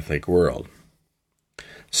the Catholic world.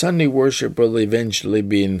 Sunday worship will eventually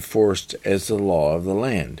be enforced as the law of the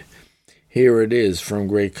land. Here it is from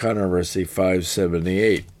Great Controversy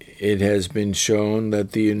 578. It has been shown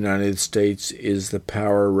that the United States is the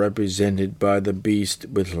power represented by the beast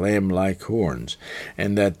with lamb-like horns,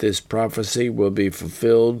 and that this prophecy will be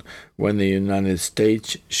fulfilled when the United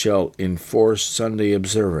States shall enforce Sunday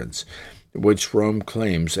observance, which Rome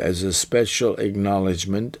claims as a special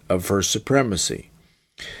acknowledgment of her supremacy.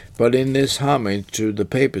 But in this homage to the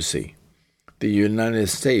papacy, the United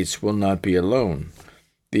States will not be alone.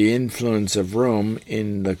 The influence of Rome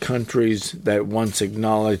in the countries that once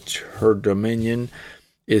acknowledged her dominion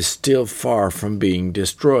is still far from being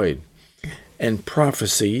destroyed, and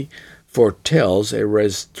prophecy foretells a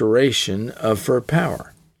restoration of her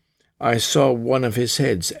power. I saw one of his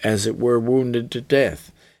heads as it were wounded to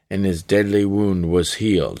death, and his deadly wound was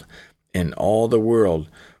healed, and all the world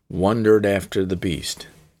wondered after the beast.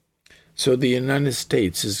 So the United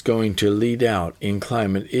States is going to lead out in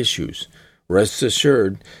climate issues. Rest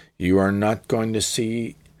assured, you are not going to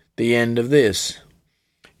see the end of this.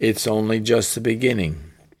 It's only just the beginning,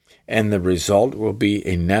 and the result will be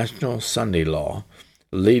a national Sunday law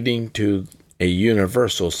leading to a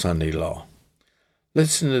universal Sunday law.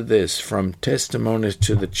 Listen to this from Testimonies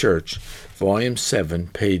to the Church, Volume 7,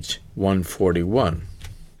 page 141.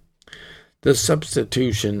 The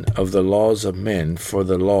substitution of the laws of men for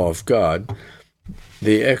the law of God,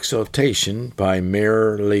 the exaltation by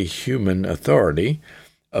merely human authority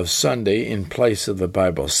of Sunday in place of the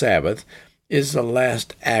Bible Sabbath, is the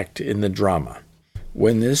last act in the drama.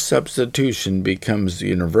 When this substitution becomes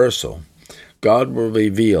universal, God will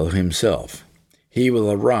reveal himself. He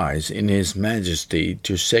will arise in his majesty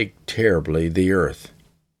to shake terribly the earth.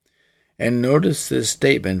 And notice this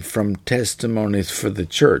statement from Testimonies for the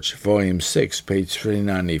Church, Volume 6, page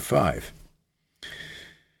 395.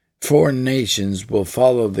 Foreign nations will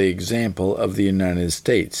follow the example of the United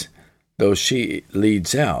States. Though she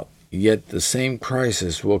leads out, yet the same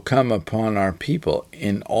crisis will come upon our people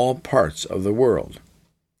in all parts of the world.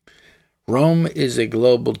 Rome is a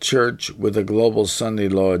global church with a global Sunday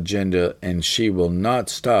law agenda, and she will not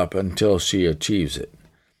stop until she achieves it.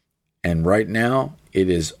 And right now, it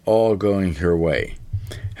is all going her way.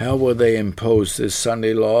 How will they impose this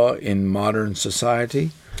Sunday law in modern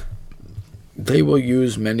society? They will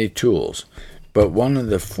use many tools, but one of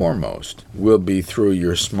the foremost will be through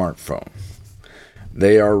your smartphone.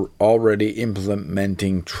 They are already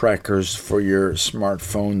implementing trackers for your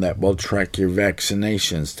smartphone that will track your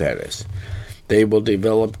vaccination status. They will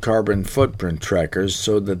develop carbon footprint trackers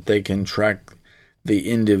so that they can track the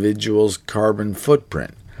individual's carbon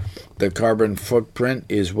footprint. The carbon footprint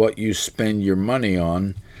is what you spend your money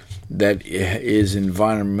on that is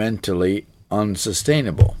environmentally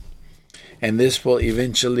unsustainable. And this will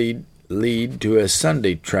eventually lead to a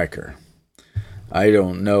Sunday tracker. I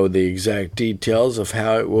don't know the exact details of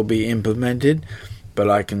how it will be implemented, but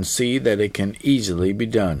I can see that it can easily be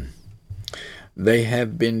done. They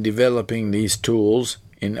have been developing these tools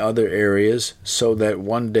in other areas so that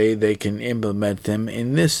one day they can implement them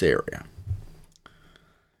in this area.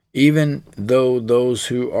 Even though those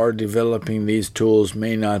who are developing these tools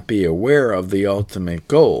may not be aware of the ultimate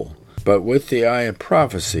goal, but with the eye of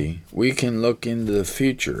prophecy, we can look into the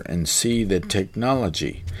future and see that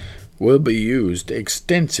technology will be used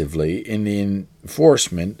extensively in the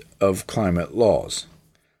enforcement of climate laws,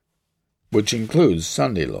 which includes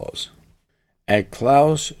Sunday laws. At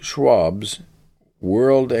Klaus Schwab's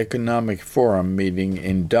World Economic Forum meeting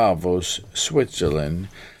in Davos, Switzerland,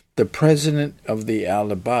 the president of the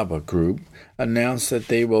Alibaba Group announced that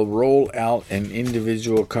they will roll out an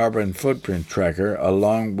individual carbon footprint tracker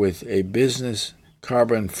along with a business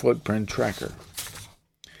carbon footprint tracker.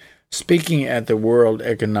 Speaking at the World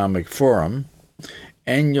Economic Forum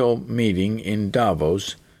annual meeting in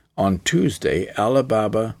Davos on Tuesday,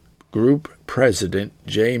 Alibaba Group President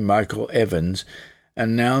J. Michael Evans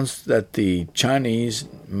announced that the Chinese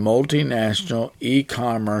multinational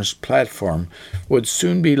e-commerce platform would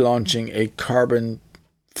soon be launching a carbon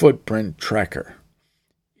footprint tracker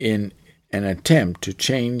in an attempt to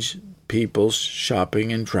change people's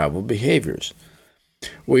shopping and travel behaviors.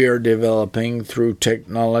 We are developing through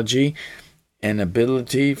technology an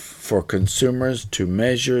ability for consumers to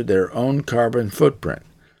measure their own carbon footprint.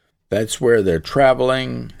 That's where they're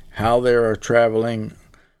traveling, how they are traveling,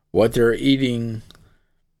 what they're eating,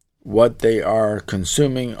 what they are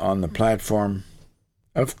consuming on the platform.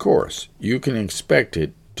 Of course, you can expect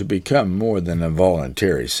it to become more than a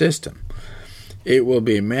voluntary system. It will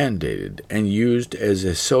be mandated and used as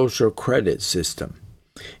a social credit system.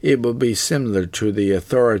 It will be similar to the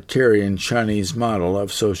authoritarian Chinese model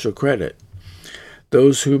of social credit.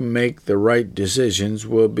 Those who make the right decisions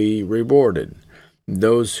will be rewarded.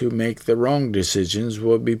 Those who make the wrong decisions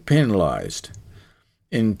will be penalized.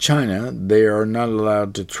 In China, they are not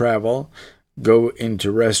allowed to travel, go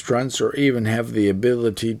into restaurants, or even have the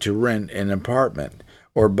ability to rent an apartment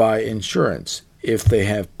or buy insurance if they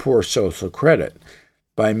have poor social credit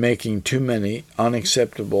by making too many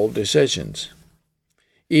unacceptable decisions.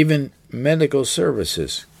 Even medical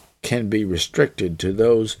services can be restricted to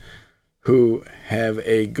those who have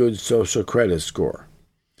a good social credit score.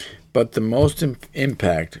 But the most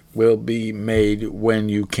impact will be made when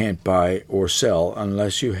you can't buy or sell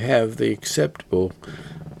unless you have the acceptable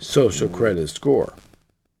social credit score.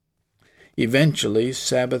 Eventually,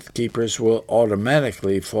 Sabbath keepers will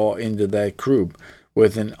automatically fall into that group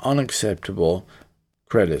with an unacceptable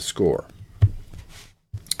credit score.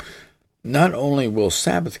 Not only will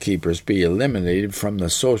Sabbath keepers be eliminated from the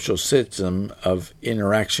social system of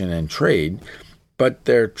interaction and trade, but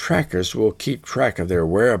their trackers will keep track of their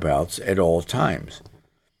whereabouts at all times.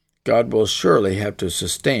 God will surely have to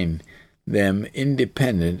sustain them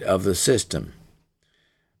independent of the system.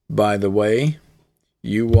 By the way,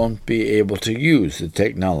 you won't be able to use the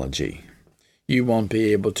technology. You won't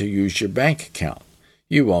be able to use your bank account.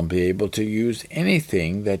 You won't be able to use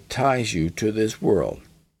anything that ties you to this world.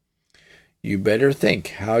 You better think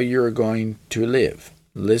how you're going to live.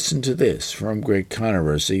 Listen to this from Great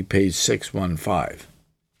Controversy, page 615.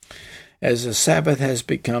 As the Sabbath has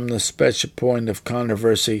become the special point of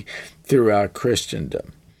controversy throughout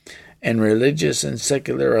Christendom, and religious and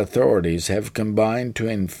secular authorities have combined to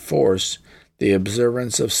enforce the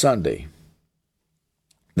observance of Sunday,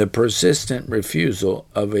 the persistent refusal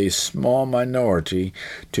of a small minority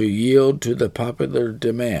to yield to the popular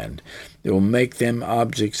demand will make them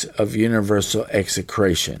objects of universal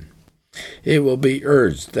execration. It will be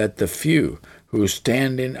urged that the few who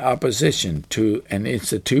stand in opposition to an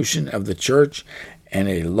institution of the Church and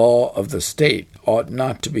a law of the state ought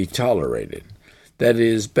not to be tolerated, that it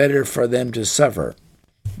is better for them to suffer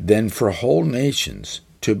than for whole nations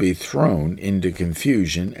to be thrown into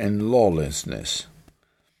confusion and lawlessness.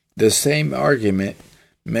 The same argument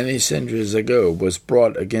many centuries ago was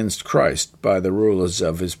brought against Christ by the rulers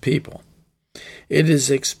of his people. It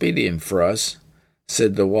is expedient for us,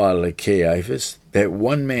 said the wily Caiaphas, that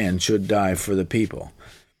one man should die for the people,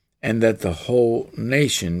 and that the whole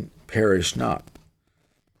nation perish not.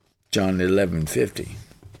 John 11:50.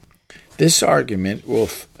 This argument will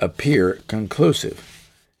appear conclusive,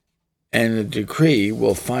 and a decree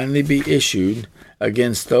will finally be issued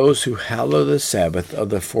against those who hallow the Sabbath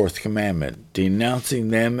of the fourth commandment, denouncing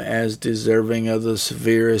them as deserving of the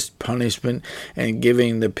severest punishment and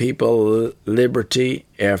giving the people liberty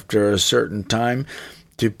after a certain time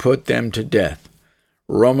to put them to death.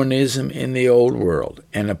 Romanism in the Old World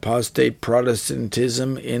and apostate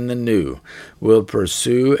Protestantism in the New will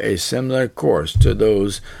pursue a similar course to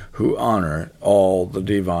those who honor all the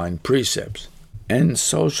divine precepts. And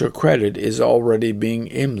social credit is already being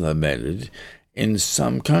implemented in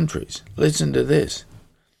some countries. Listen to this.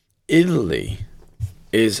 Italy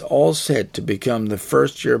is all set to become the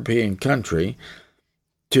first European country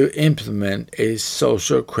to implement a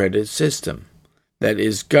social credit system that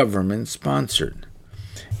is government-sponsored.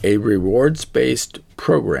 A rewards-based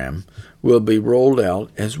program will be rolled out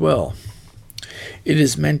as well. It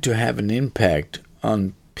is meant to have an impact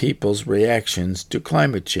on people's reactions to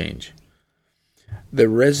climate change. The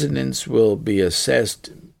residents will be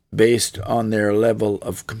assessed based on their level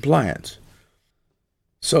of compliance.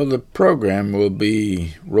 So the program will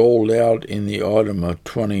be rolled out in the autumn of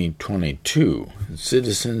 2022.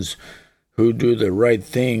 Citizens who do the right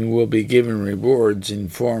thing will be given rewards in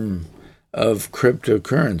form of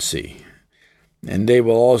cryptocurrency, and they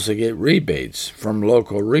will also get rebates from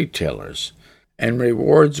local retailers, and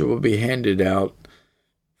rewards will be handed out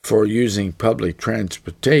for using public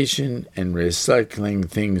transportation and recycling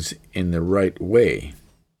things in the right way.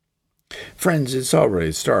 Friends, it's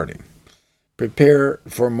already starting. Prepare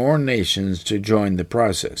for more nations to join the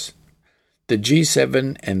process. The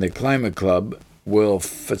G7 and the Climate Club will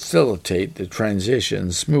facilitate the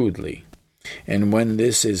transition smoothly, and when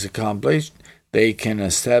this is accomplished, they can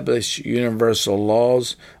establish universal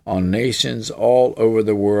laws on nations all over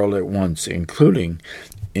the world at once, including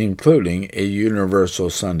a universal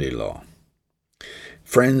Sunday law.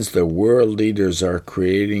 Friends, the world leaders are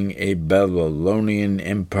creating a Babylonian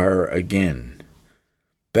empire again.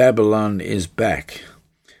 Babylon is back.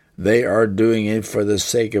 They are doing it for the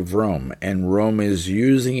sake of Rome, and Rome is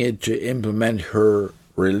using it to implement her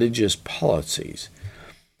religious policies.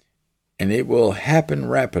 And it will happen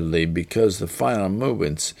rapidly because the final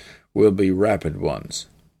movements will be rapid ones.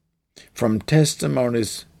 From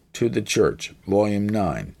Testimonies to the Church, Volume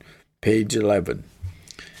 9, page 11.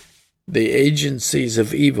 The agencies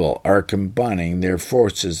of evil are combining their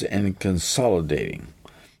forces and consolidating.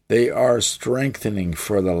 They are strengthening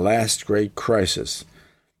for the last great crisis.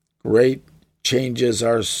 Great changes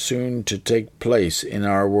are soon to take place in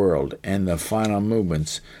our world, and the final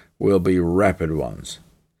movements will be rapid ones.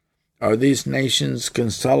 Are these nations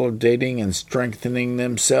consolidating and strengthening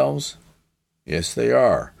themselves? Yes, they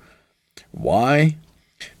are. Why?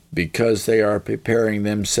 Because they are preparing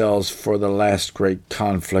themselves for the last great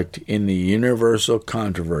conflict in the universal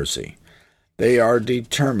controversy. They are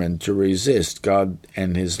determined to resist God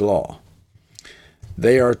and His law.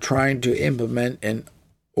 They are trying to implement an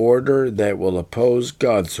order that will oppose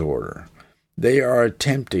God's order. They are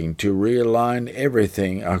attempting to realign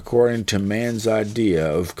everything according to man's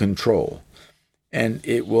idea of control, and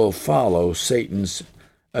it will follow Satan's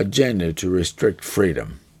agenda to restrict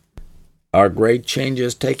freedom. Are great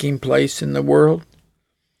changes taking place in the world?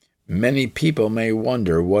 Many people may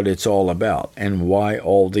wonder what it's all about and why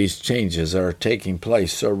all these changes are taking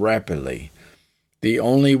place so rapidly. The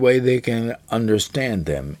only way they can understand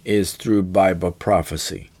them is through Bible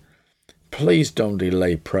prophecy. Please don't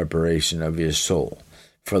delay preparation of your soul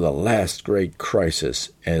for the last great crisis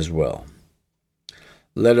as well.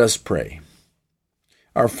 Let us pray.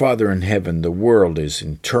 Our Father in heaven, the world is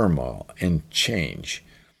in turmoil and change.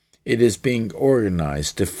 It is being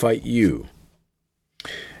organized to fight you.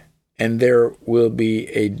 And there will be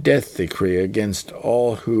a death decree against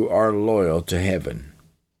all who are loyal to heaven.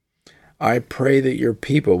 I pray that your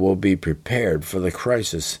people will be prepared for the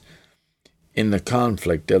crisis in the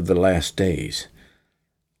conflict of the last days.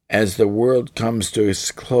 As the world comes to its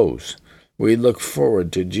close, we look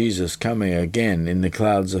forward to Jesus coming again in the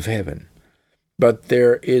clouds of heaven. But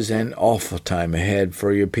there is an awful time ahead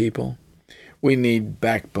for your people. We need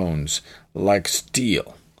backbones like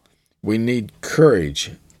steel. We need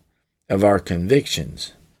courage of our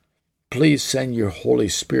convictions. Please send your Holy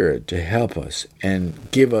Spirit to help us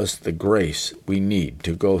and give us the grace we need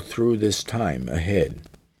to go through this time ahead.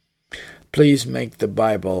 Please make the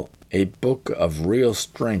Bible a book of real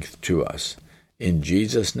strength to us. In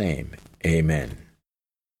Jesus' name, amen.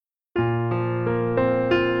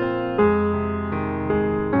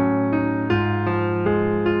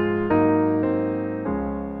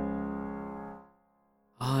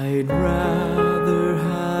 I'd rather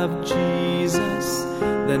have Jesus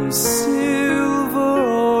than silver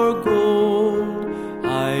or gold.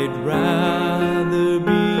 I'd rather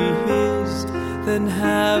be His than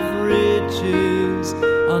have riches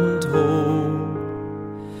untold.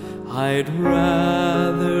 I'd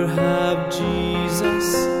rather have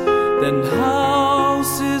Jesus than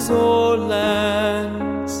houses or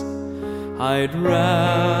lands. I'd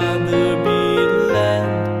rather be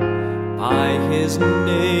led by His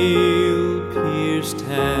nail-pierced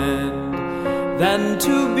hand than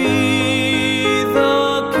to be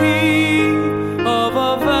the king of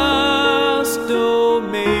a vast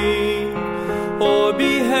domain, or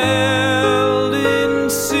be held in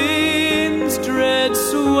sin's dread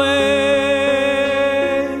sway.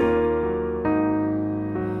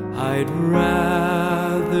 I'd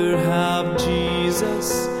rather have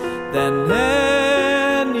Jesus than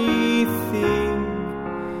anything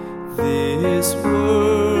this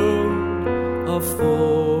world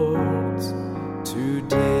affords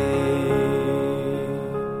today.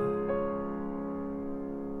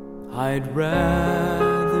 I'd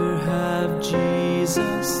rather have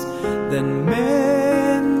Jesus than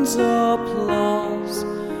men's applause.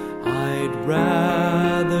 I'd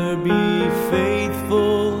rather be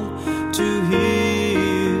faithful to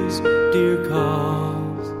His dear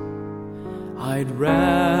cause. I'd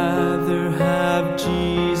rather have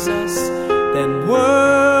Jesus than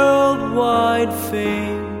worldwide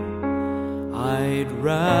fame. I'd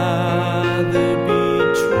rather be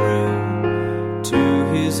true to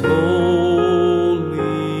His holy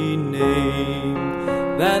name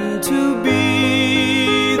than to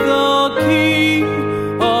be the king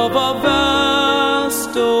of a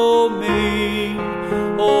vast domain,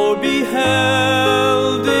 or be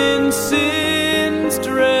held in sin's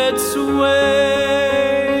dread sway.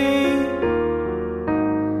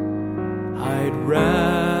 I'd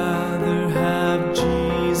rather have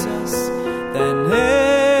Jesus than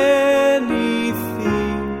anything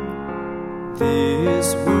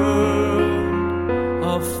this world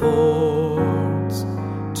affords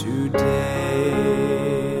today.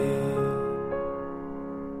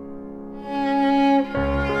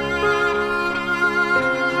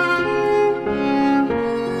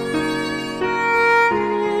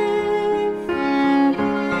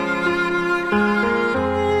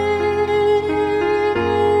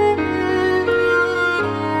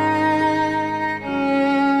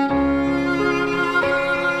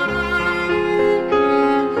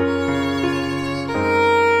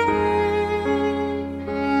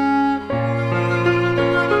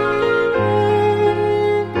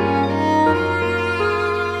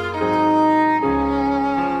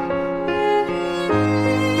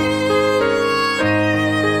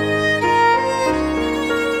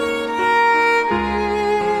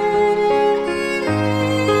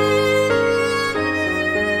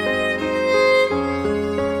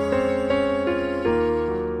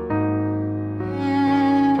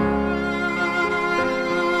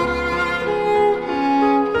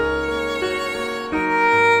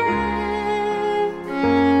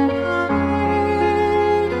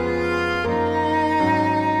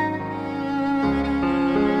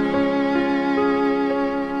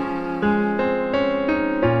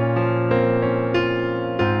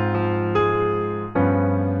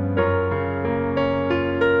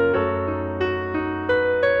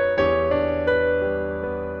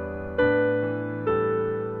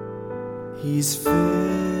 He's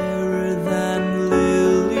fairer than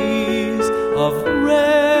lilies of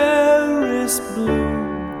rarest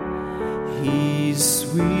bloom. He's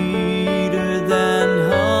sweeter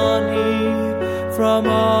than honey from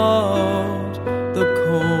out the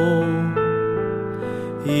comb.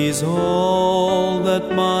 He's all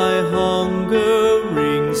that my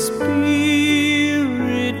hungering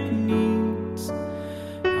spirit needs.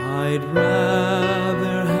 I'd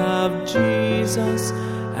rather have Jesus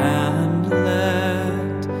and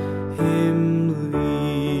let Him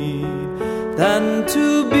lead than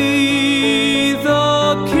to be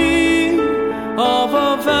the king of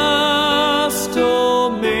a vast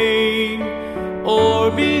domain, or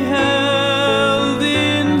be held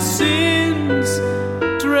in sin's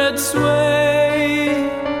dread sway.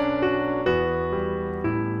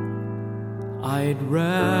 I'd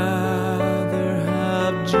rather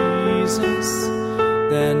have Jesus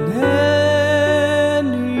than anything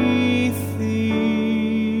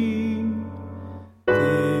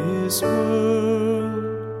this world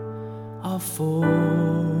affords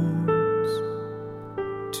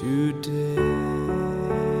today.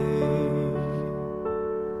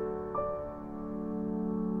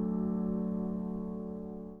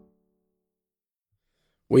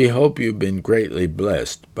 We hope you've been greatly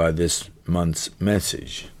blessed by this month's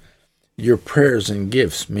message. Your prayers and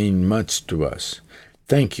gifts mean much to us.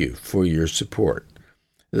 Thank you for your support.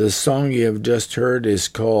 The song you have just heard is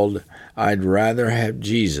called I'd Rather Have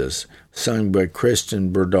Jesus, sung by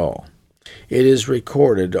Kristen Burdall. It is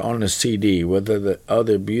recorded on a CD with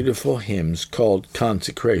other beautiful hymns called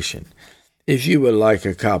Consecration. If you would like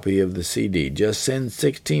a copy of the CD, just send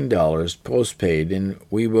 $16 postpaid and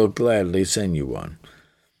we will gladly send you one.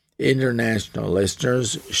 International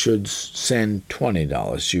listeners should send $20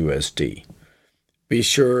 USD. Be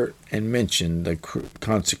sure and mention the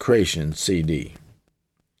Consecration CD.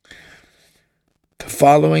 The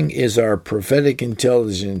following is our Prophetic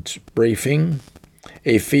Intelligence Briefing,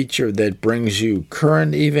 a feature that brings you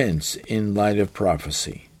current events in light of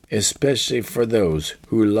prophecy, especially for those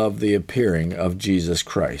who love the appearing of Jesus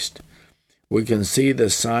Christ. We can see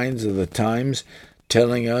the signs of the times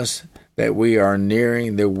telling us that we are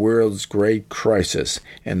nearing the world's great crisis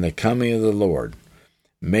and the coming of the Lord.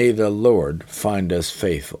 May the Lord find us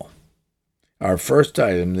faithful. Our first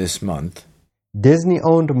item this month: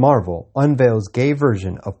 Disney-owned Marvel unveils gay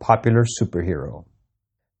version of popular superhero.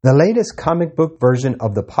 The latest comic book version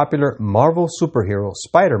of the popular Marvel superhero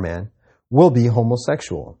Spider-Man will be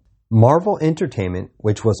homosexual. Marvel Entertainment,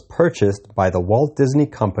 which was purchased by the Walt Disney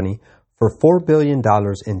Company for $4 billion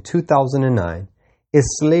in 2009,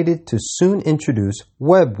 is slated to soon introduce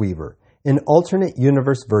Webweaver, an alternate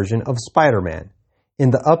universe version of Spider-Man,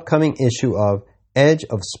 in the upcoming issue of Edge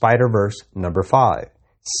of Spider-Verse number 5,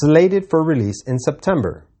 slated for release in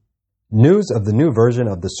September. News of the new version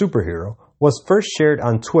of the superhero was first shared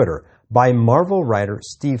on Twitter by Marvel writer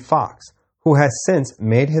Steve Fox, who has since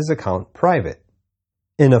made his account private.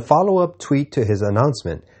 In a follow-up tweet to his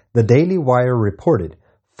announcement, the Daily Wire reported,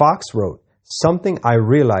 Fox wrote, "Something I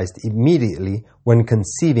realized immediately when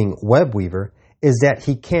conceiving Webweaver is that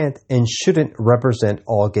he can't and shouldn't represent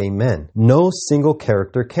all gay men. No single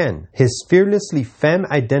character can. His fearlessly femme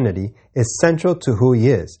identity is central to who he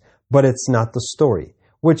is, but it's not the story,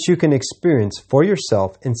 which you can experience for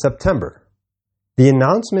yourself in September." The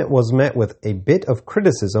announcement was met with a bit of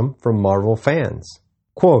criticism from Marvel fans.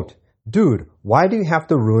 Quote, "Dude, why do you have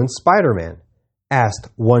to ruin Spider-Man?" asked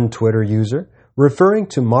one Twitter user, referring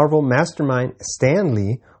to Marvel mastermind Stan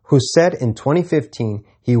Lee, who said in 2015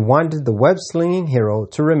 he wanted the web-slinging hero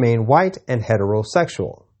to remain white and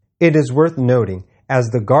heterosexual. It is worth noting, as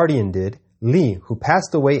The Guardian did, Lee, who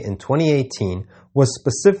passed away in 2018, was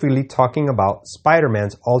specifically talking about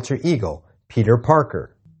Spider-Man's alter ego, Peter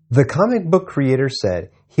Parker. The comic book creator said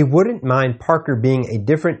he wouldn't mind Parker being a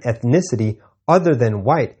different ethnicity other than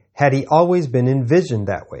white had he always been envisioned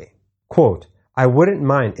that way. Quote, "I wouldn't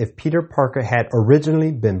mind if Peter Parker had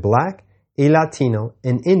originally been black, a Latino,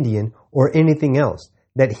 an Indian, or anything else,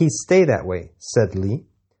 that he stay that way," said Lee,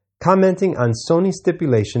 commenting on Sony's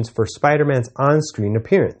stipulations for Spider-Man's on-screen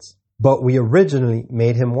appearance. "But we originally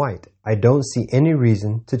made him white. I don't see any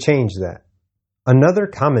reason to change that." Another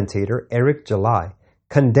commentator, Eric July,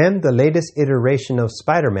 condemned the latest iteration of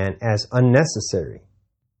Spider-Man as unnecessary.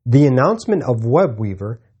 The announcement of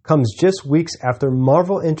Webweaver comes just weeks after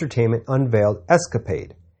Marvel Entertainment unveiled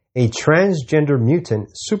Escapade, a transgender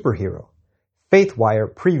mutant superhero, Faithwire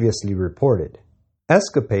previously reported.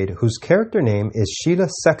 Escapade, whose character name is Sheila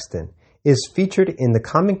Sexton, is featured in the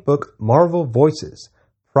comic book Marvel Voices,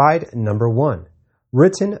 Pride number 1,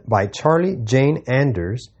 written by Charlie Jane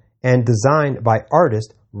Anders and designed by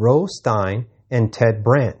artist Rose Stein, and Ted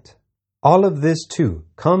Brandt. All of this, too,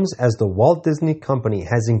 comes as the Walt Disney Company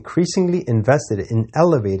has increasingly invested in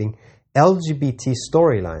elevating LGBT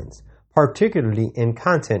storylines, particularly in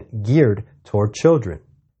content geared toward children.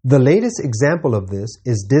 The latest example of this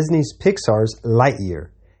is Disney's Pixar's Lightyear,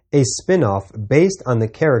 a spin-off based on the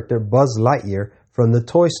character Buzz Lightyear from the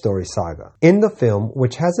Toy Story saga. In the film,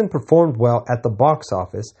 which hasn't performed well at the box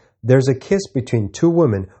office, there's a kiss between two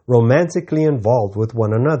women romantically involved with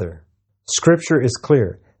one another. Scripture is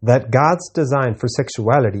clear that God's design for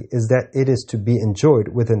sexuality is that it is to be enjoyed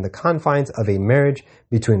within the confines of a marriage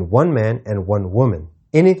between one man and one woman.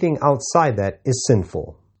 Anything outside that is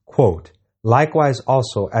sinful. Quote, "Likewise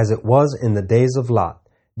also as it was in the days of Lot,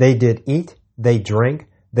 they did eat, they drank,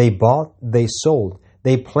 they bought, they sold,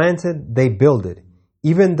 they planted, they builded.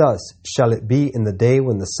 Even thus shall it be in the day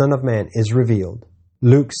when the Son of Man is revealed."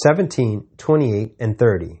 Luke 17:28 and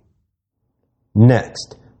 30.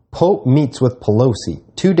 Next, Pope meets with Pelosi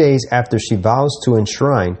 2 days after she vows to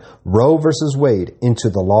enshrine Roe v. Wade into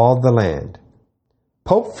the law of the land.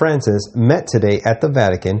 Pope Francis met today at the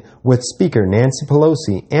Vatican with Speaker Nancy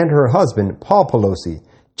Pelosi and her husband Paul Pelosi,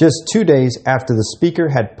 just 2 days after the Speaker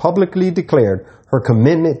had publicly declared her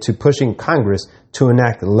commitment to pushing Congress to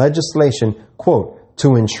enact legislation, quote,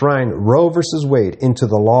 to enshrine Roe v. Wade into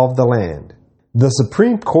the law of the land. The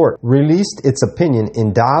Supreme Court released its opinion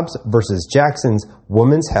in Dobbs v. Jackson's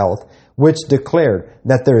Women's Health, which declared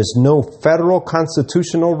that there is no federal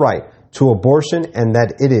constitutional right to abortion and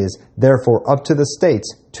that it is therefore up to the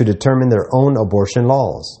states to determine their own abortion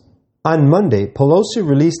laws. On Monday, Pelosi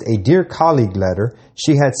released a Dear Colleague letter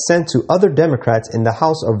she had sent to other Democrats in the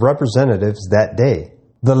House of Representatives that day.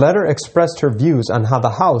 The letter expressed her views on how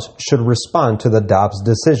the House should respond to the Dobbs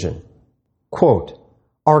decision. Quote,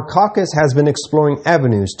 "Our caucus has been exploring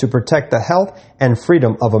avenues to protect the health and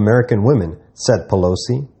freedom of American women," said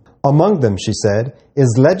Pelosi. "Among them," she said,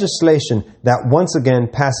 "is legislation that once again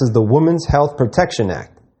passes the Women's Health Protection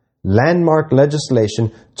Act, landmark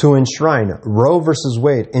legislation to enshrine Roe v.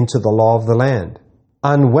 Wade into the law of the land."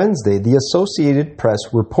 On Wednesday, the Associated Press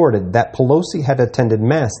reported that Pelosi had attended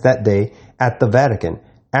Mass that day at the Vatican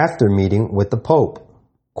after meeting with the Pope.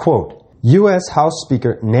 Quote, U.S. House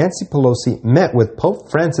Speaker Nancy Pelosi met with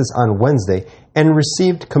Pope Francis on Wednesday and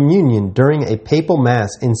received communion during a papal mass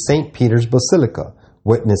in St. Peter's Basilica,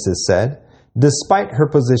 witnesses said, despite her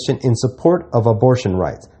position in support of abortion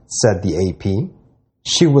rights, said the AP.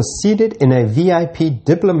 She was seated in a VIP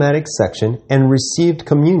diplomatic section and received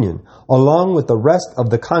communion along with the rest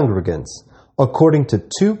of the congregants, according to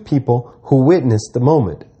 2 people who witnessed the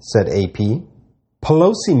moment, said AP.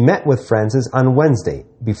 Pelosi met with Francis on Wednesday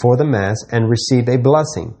before the Mass and received a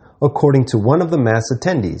blessing, according to one of the Mass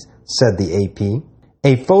attendees, said the AP.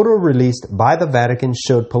 A photo released by the Vatican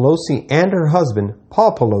showed Pelosi and her husband,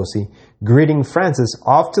 Paul Pelosi, greeting Francis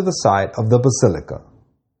off to the side of the basilica.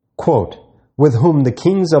 Quote, "With whom the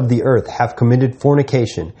kings of the earth have committed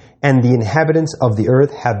fornication, and the inhabitants of the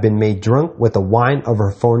earth have been made drunk with the wine of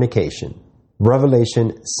her fornication."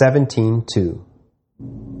 Revelation 17:2.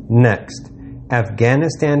 Next,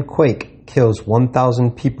 Afghanistan quake kills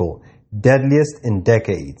 1,000 people, deadliest in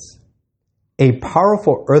decades. A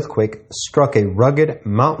powerful earthquake struck a rugged,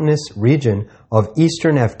 mountainous region of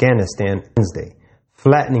eastern Afghanistan Wednesday,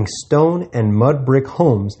 flattening stone and mud brick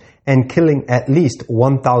homes and killing at least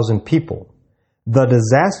 1,000 people. The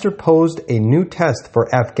disaster posed a new test for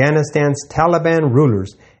Afghanistan's Taliban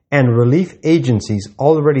rulers and relief agencies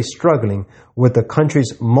already struggling with the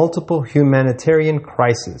country's multiple humanitarian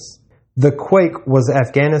crises. The quake was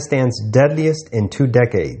Afghanistan's deadliest in 2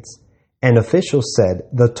 decades, and officials said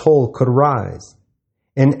the toll could rise.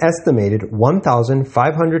 An estimated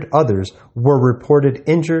 1,500 others were reported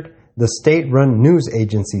injured, the state-run news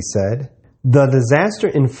agency said. The disaster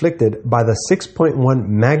inflicted by the 6.1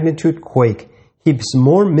 magnitude quake heaps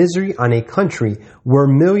more misery on a country where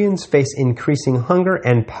millions face increasing hunger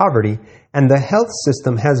and poverty, and the health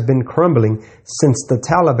system has been crumbling since the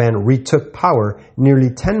Taliban retook power nearly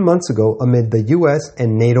 10 months ago amid the U.S.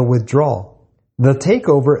 and NATO withdrawal. The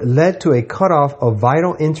takeover led to a cutoff of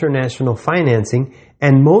vital international financing,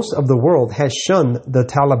 and most of the world has shunned the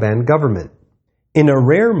Taliban government. In a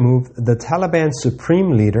rare move, the Taliban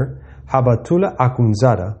supreme leader, Habatullah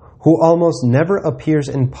Akhundzada, who almost never appears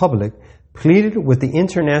in public, pleaded with the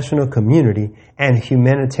international community and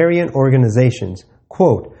humanitarian organizations,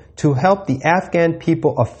 quote, to help the Afghan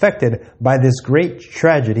people affected by this great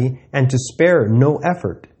tragedy and to spare no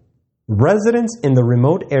effort. Residents in the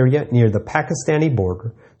remote area near the Pakistani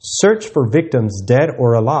border search for victims dead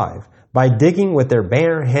or alive by digging with their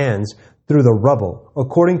bare hands through the rubble,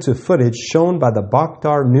 according to footage shown by the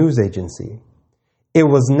Bakhtar news agency. It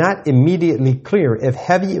was not immediately clear if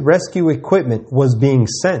heavy rescue equipment was being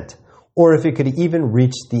sent or if it could even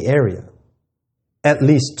reach the area. At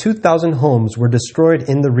least 2,000 homes were destroyed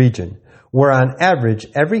in the region, where on average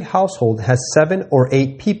every household has 7 or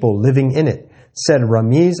 8 people living in it, said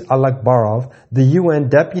Ramiz Alakbarov, the UN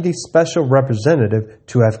Deputy Special Representative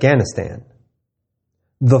to Afghanistan.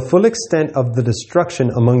 The full extent of the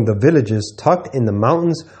destruction among the villages tucked in the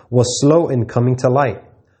mountains was slow in coming to light.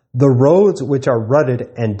 The roads, which are rutted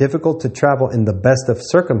and difficult to travel in the best of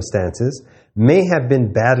circumstances, may have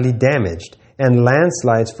been badly damaged, and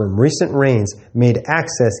landslides from recent rains made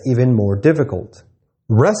access even more difficult.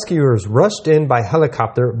 Rescuers rushed in by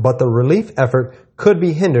helicopter, but the relief effort could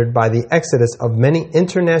be hindered by the exodus of many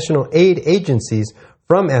international aid agencies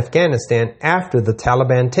from Afghanistan after the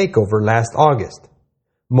Taliban takeover last August.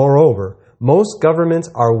 Moreover, most governments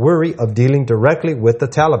are wary of dealing directly with the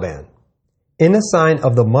Taliban. In a sign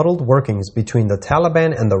of the muddled workings between the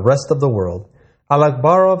Taliban and the rest of the world,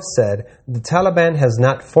 Alakbarov said the Taliban has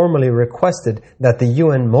not formally requested that the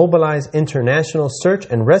UN mobilize international search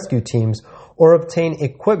and rescue teams or obtain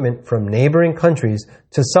equipment from neighboring countries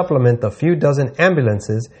to supplement the few dozen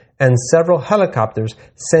ambulances and several helicopters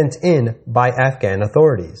sent in by Afghan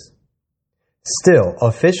authorities. Still,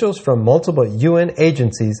 officials from multiple UN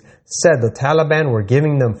agencies said the Taliban were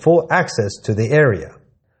giving them full access to the area.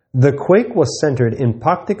 The quake was centered in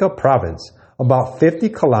Paktika province, about 50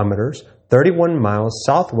 kilometers, 31 miles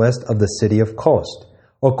southwest of the city of Khost,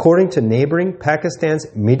 according to neighboring Pakistan's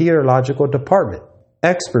meteorological department.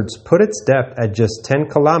 Experts put its depth at just 10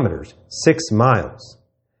 kilometers, 6 miles.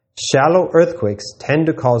 Shallow earthquakes tend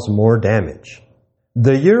to cause more damage.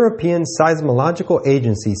 The European Seismological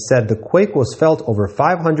Agency said the quake was felt over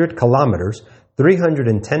 500 kilometers,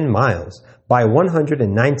 310 miles, by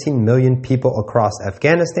 119 million people across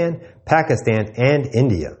Afghanistan, Pakistan, and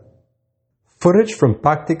India. Footage from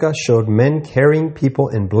Paktika showed men carrying people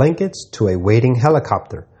in blankets to a waiting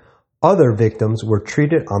helicopter. Other victims were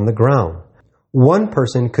treated on the ground. One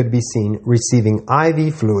person could be seen receiving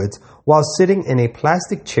IV fluids while sitting in a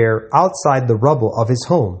plastic chair outside the rubble of his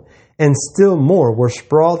home, and still more were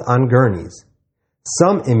sprawled on gurneys.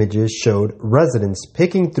 Some images showed residents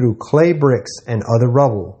picking through clay bricks and other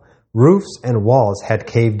rubble. Roofs and walls had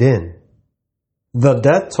caved in. The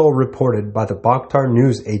death toll reported by the Bakhtar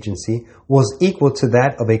News Agency was equal to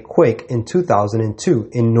that of a quake in 2002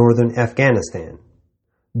 in northern Afghanistan.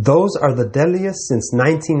 Those are the deadliest since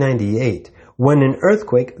 1998, when an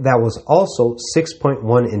earthquake that was also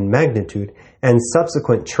 6.1 in magnitude and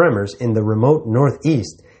subsequent tremors in the remote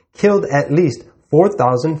northeast killed at least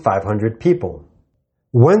 4,500 people.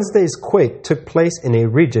 Wednesday's quake took place in a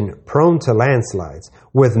region prone to landslides,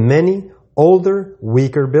 with many older,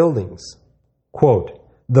 weaker buildings. Quote,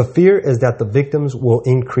 "The fear is that the victims will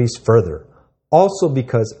increase further, also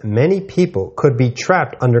because many people could be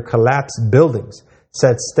trapped under collapsed buildings,"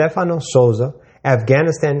 said Stefano Souza,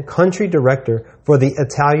 Afghanistan country director for the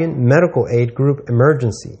Italian medical aid group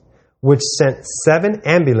Emergency, which sent 7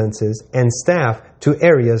 ambulances and staff to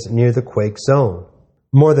areas near the quake zone.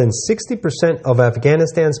 More than 60% of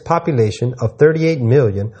Afghanistan's population of 38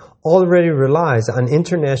 million already relies on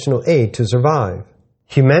international aid to survive.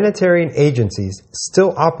 Humanitarian agencies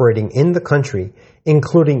still operating in the country,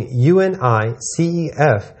 including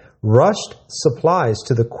UNICEF, rushed supplies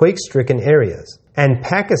to the quake-stricken areas, and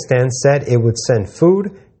Pakistan said it would send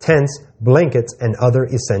food, tents, blankets, and other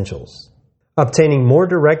essentials. Obtaining more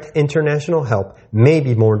direct international help may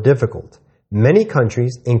be more difficult. Many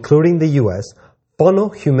countries, including the U.S., funnel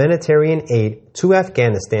humanitarian aid to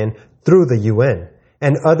Afghanistan through the UN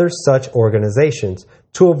and other such organizations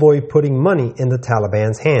to avoid putting money in the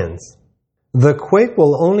Taliban's hands. The quake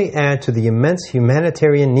will only add to the immense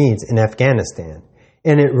humanitarian needs in Afghanistan,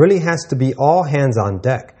 and it really has to be all hands on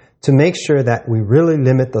deck to make sure that we really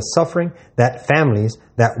limit the suffering that families,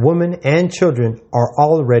 that women and children are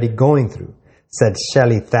already going through, said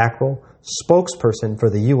Shelley Thakral, spokesperson for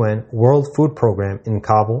the UN World Food Programme in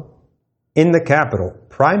Kabul. In the capital,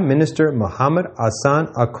 Prime Minister Mohammad Hassan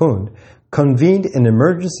Akhund convened an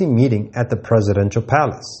emergency meeting at the presidential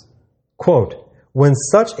palace. Quote, "When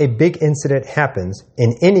such a big incident happens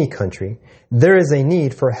in any country, there is a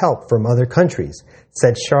need for help from other countries,"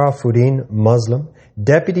 said Sharafuddin Muslim,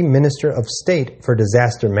 Deputy Minister of State for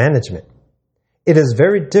Disaster Management. "It is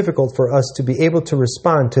very difficult for us to be able to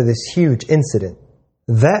respond to this huge incident.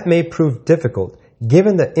 That may prove difficult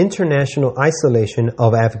given the international isolation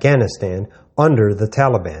of Afghanistan under the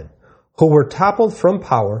Taliban, who were toppled from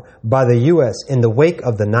power by the U.S. in the wake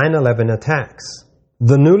of the 9/11 attacks.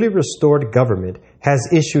 The newly restored government has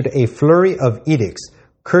issued a flurry of edicts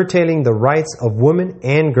curtailing the rights of women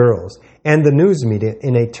and girls, and the news media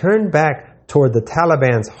in a turn back toward the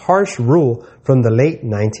Taliban's harsh rule from the late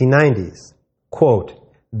 1990s. Quote,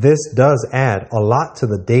 "This does add a lot to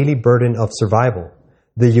the daily burden of survival,"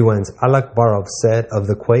 the UN's Alak Barov said of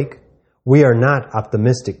the quake. "We are not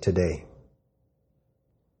optimistic today."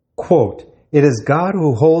 Quote, "It is God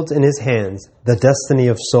who holds in his hands the destiny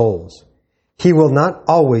of souls. He will not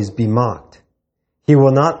always be mocked. He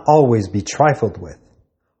will not always be trifled with.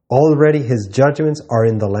 Already his judgments are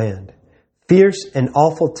in the land. Fierce and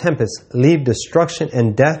awful tempests leave destruction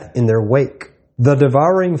and death in their wake. The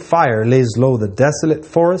devouring fire lays low the desolate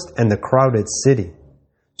forest and the crowded city.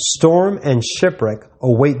 Storm and shipwreck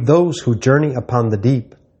await those who journey upon the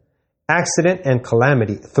deep. Accident and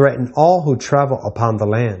calamity threaten all who travel upon the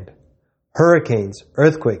land. Hurricanes,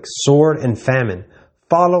 earthquakes, sword, and famine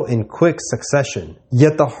follow in quick succession.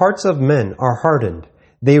 Yet the hearts of men are hardened.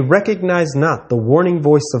 They recognize not the warning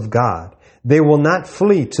voice of God. They will not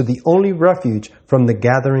flee to the only refuge from the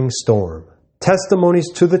gathering storm."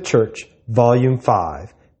 Testimonies to the Church, Volume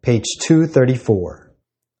 5, page 234.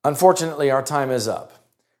 Unfortunately, our time is up.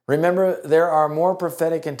 Remember, there are more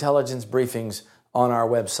prophetic intelligence briefings on our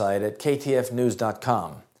website at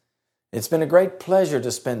ktfnews.com. It's been a great pleasure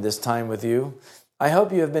to spend this time with you. I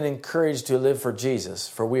hope you have been encouraged to live for Jesus,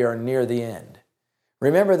 for we are near the end.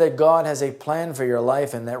 Remember that God has a plan for your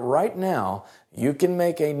life and that right now you can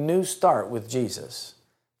make a new start with Jesus.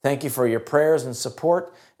 Thank you for your prayers and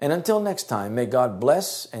support, and until next time, may God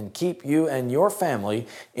bless and keep you and your family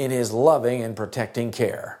in His loving and protecting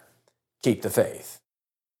care. Keep the faith.